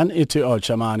Neto and Itio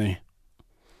Chamani.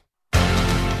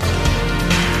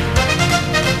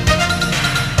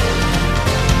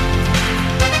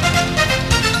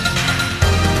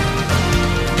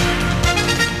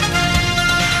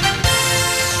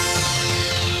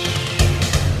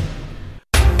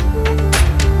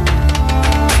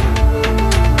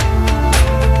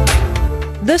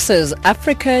 This is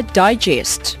Africa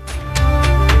Digest.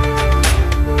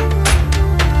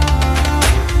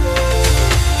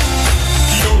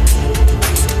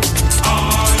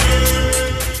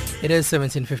 It is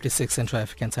 17:56 Central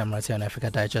African time right here on Africa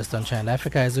Digest on Channel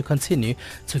Africa as we continue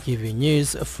to give you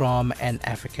news from an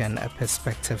African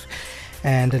perspective.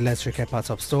 And let's recap our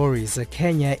top stories.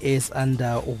 Kenya is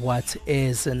under what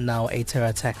is now a terror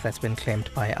attack that's been claimed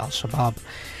by Al-Shabaab.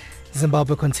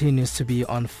 Zimbabwe continues to be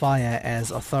on fire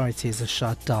as authorities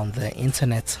shut down the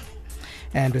internet.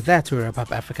 And with that, we wrap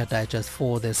up Africa Digest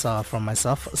for this hour. From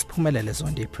myself, Spumelele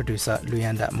Zondi, producer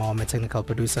Luyanda Mohammed, technical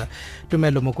producer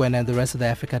Dumelo Mukwena, and the rest of the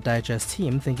Africa Digest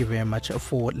team, thank you very much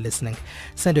for listening.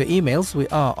 Send your emails. We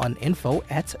are on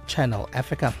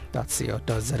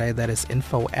info@channelafrica.co.za. That is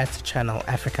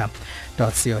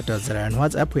info@channelafrica.co.za. And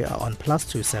WhatsApp, we are on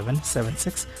 +27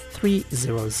 76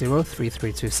 300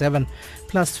 3327,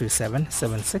 +27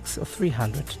 76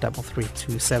 300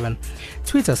 3327.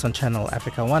 Tweet us on Channel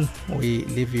Africa 1. We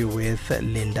leave you with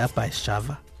Linda by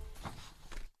Shava.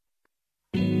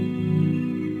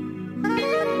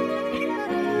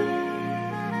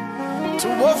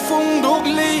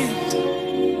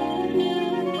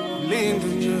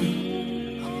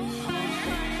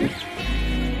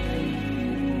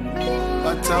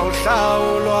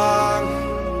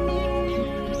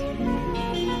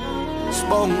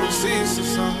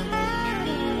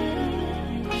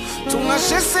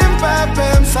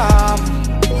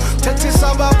 Tethi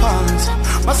sabaphansi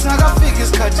masingakafika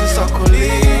isikhathi sakho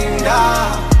linda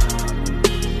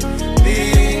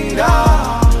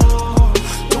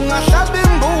tungahlaba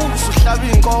imbuzi uhlaba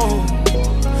inkomo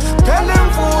phela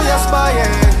imfuyo sibaye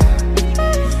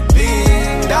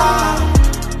linda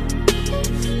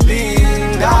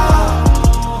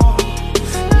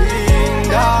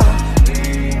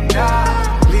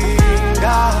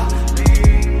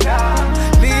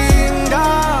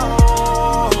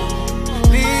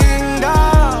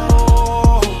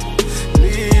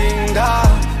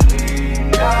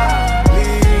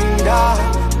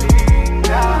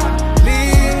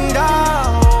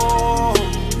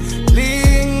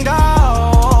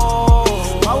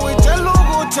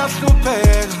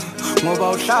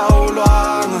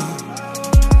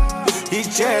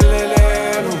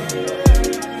ijelelelo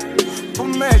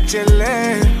umejele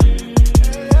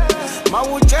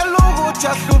mawutshela ukuthi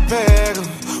ahlupheka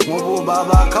ngoba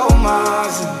ubaba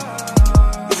kawumazi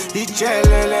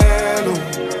itshelelelo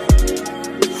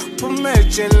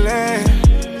phumejele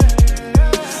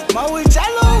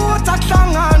mawutshela ukuthi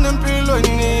ahlangane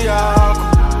empilweni yakho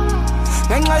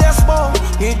ngenxa yesibo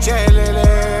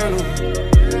ngitshelelelo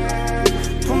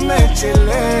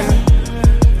phumejele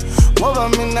ngoba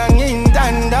mina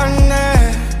ngiyintandane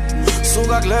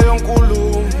suka kuleyo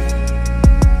nkulumo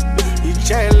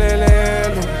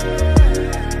itshelelelo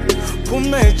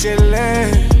phumejele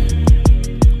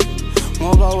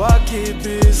ngoba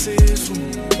wakhipha isisu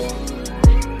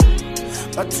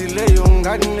bathi leyo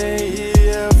ngane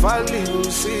iyevaliwe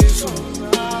usizo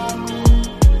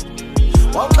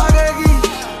wawuxakekile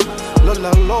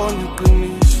lola lona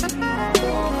iqiniso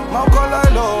mawukholwa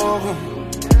lokho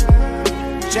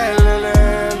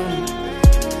itshelelelo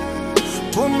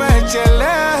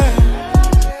phumejele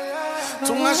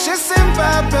tungashisa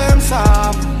impepho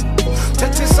emhlaba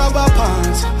thethisa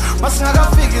abaphansi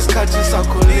masingakafika isikhathi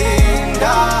sakho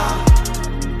linda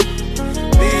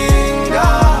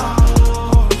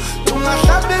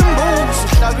tungahlaba imbuzi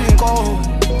uhlaba inkomo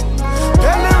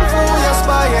phela imfuyo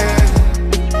sibayela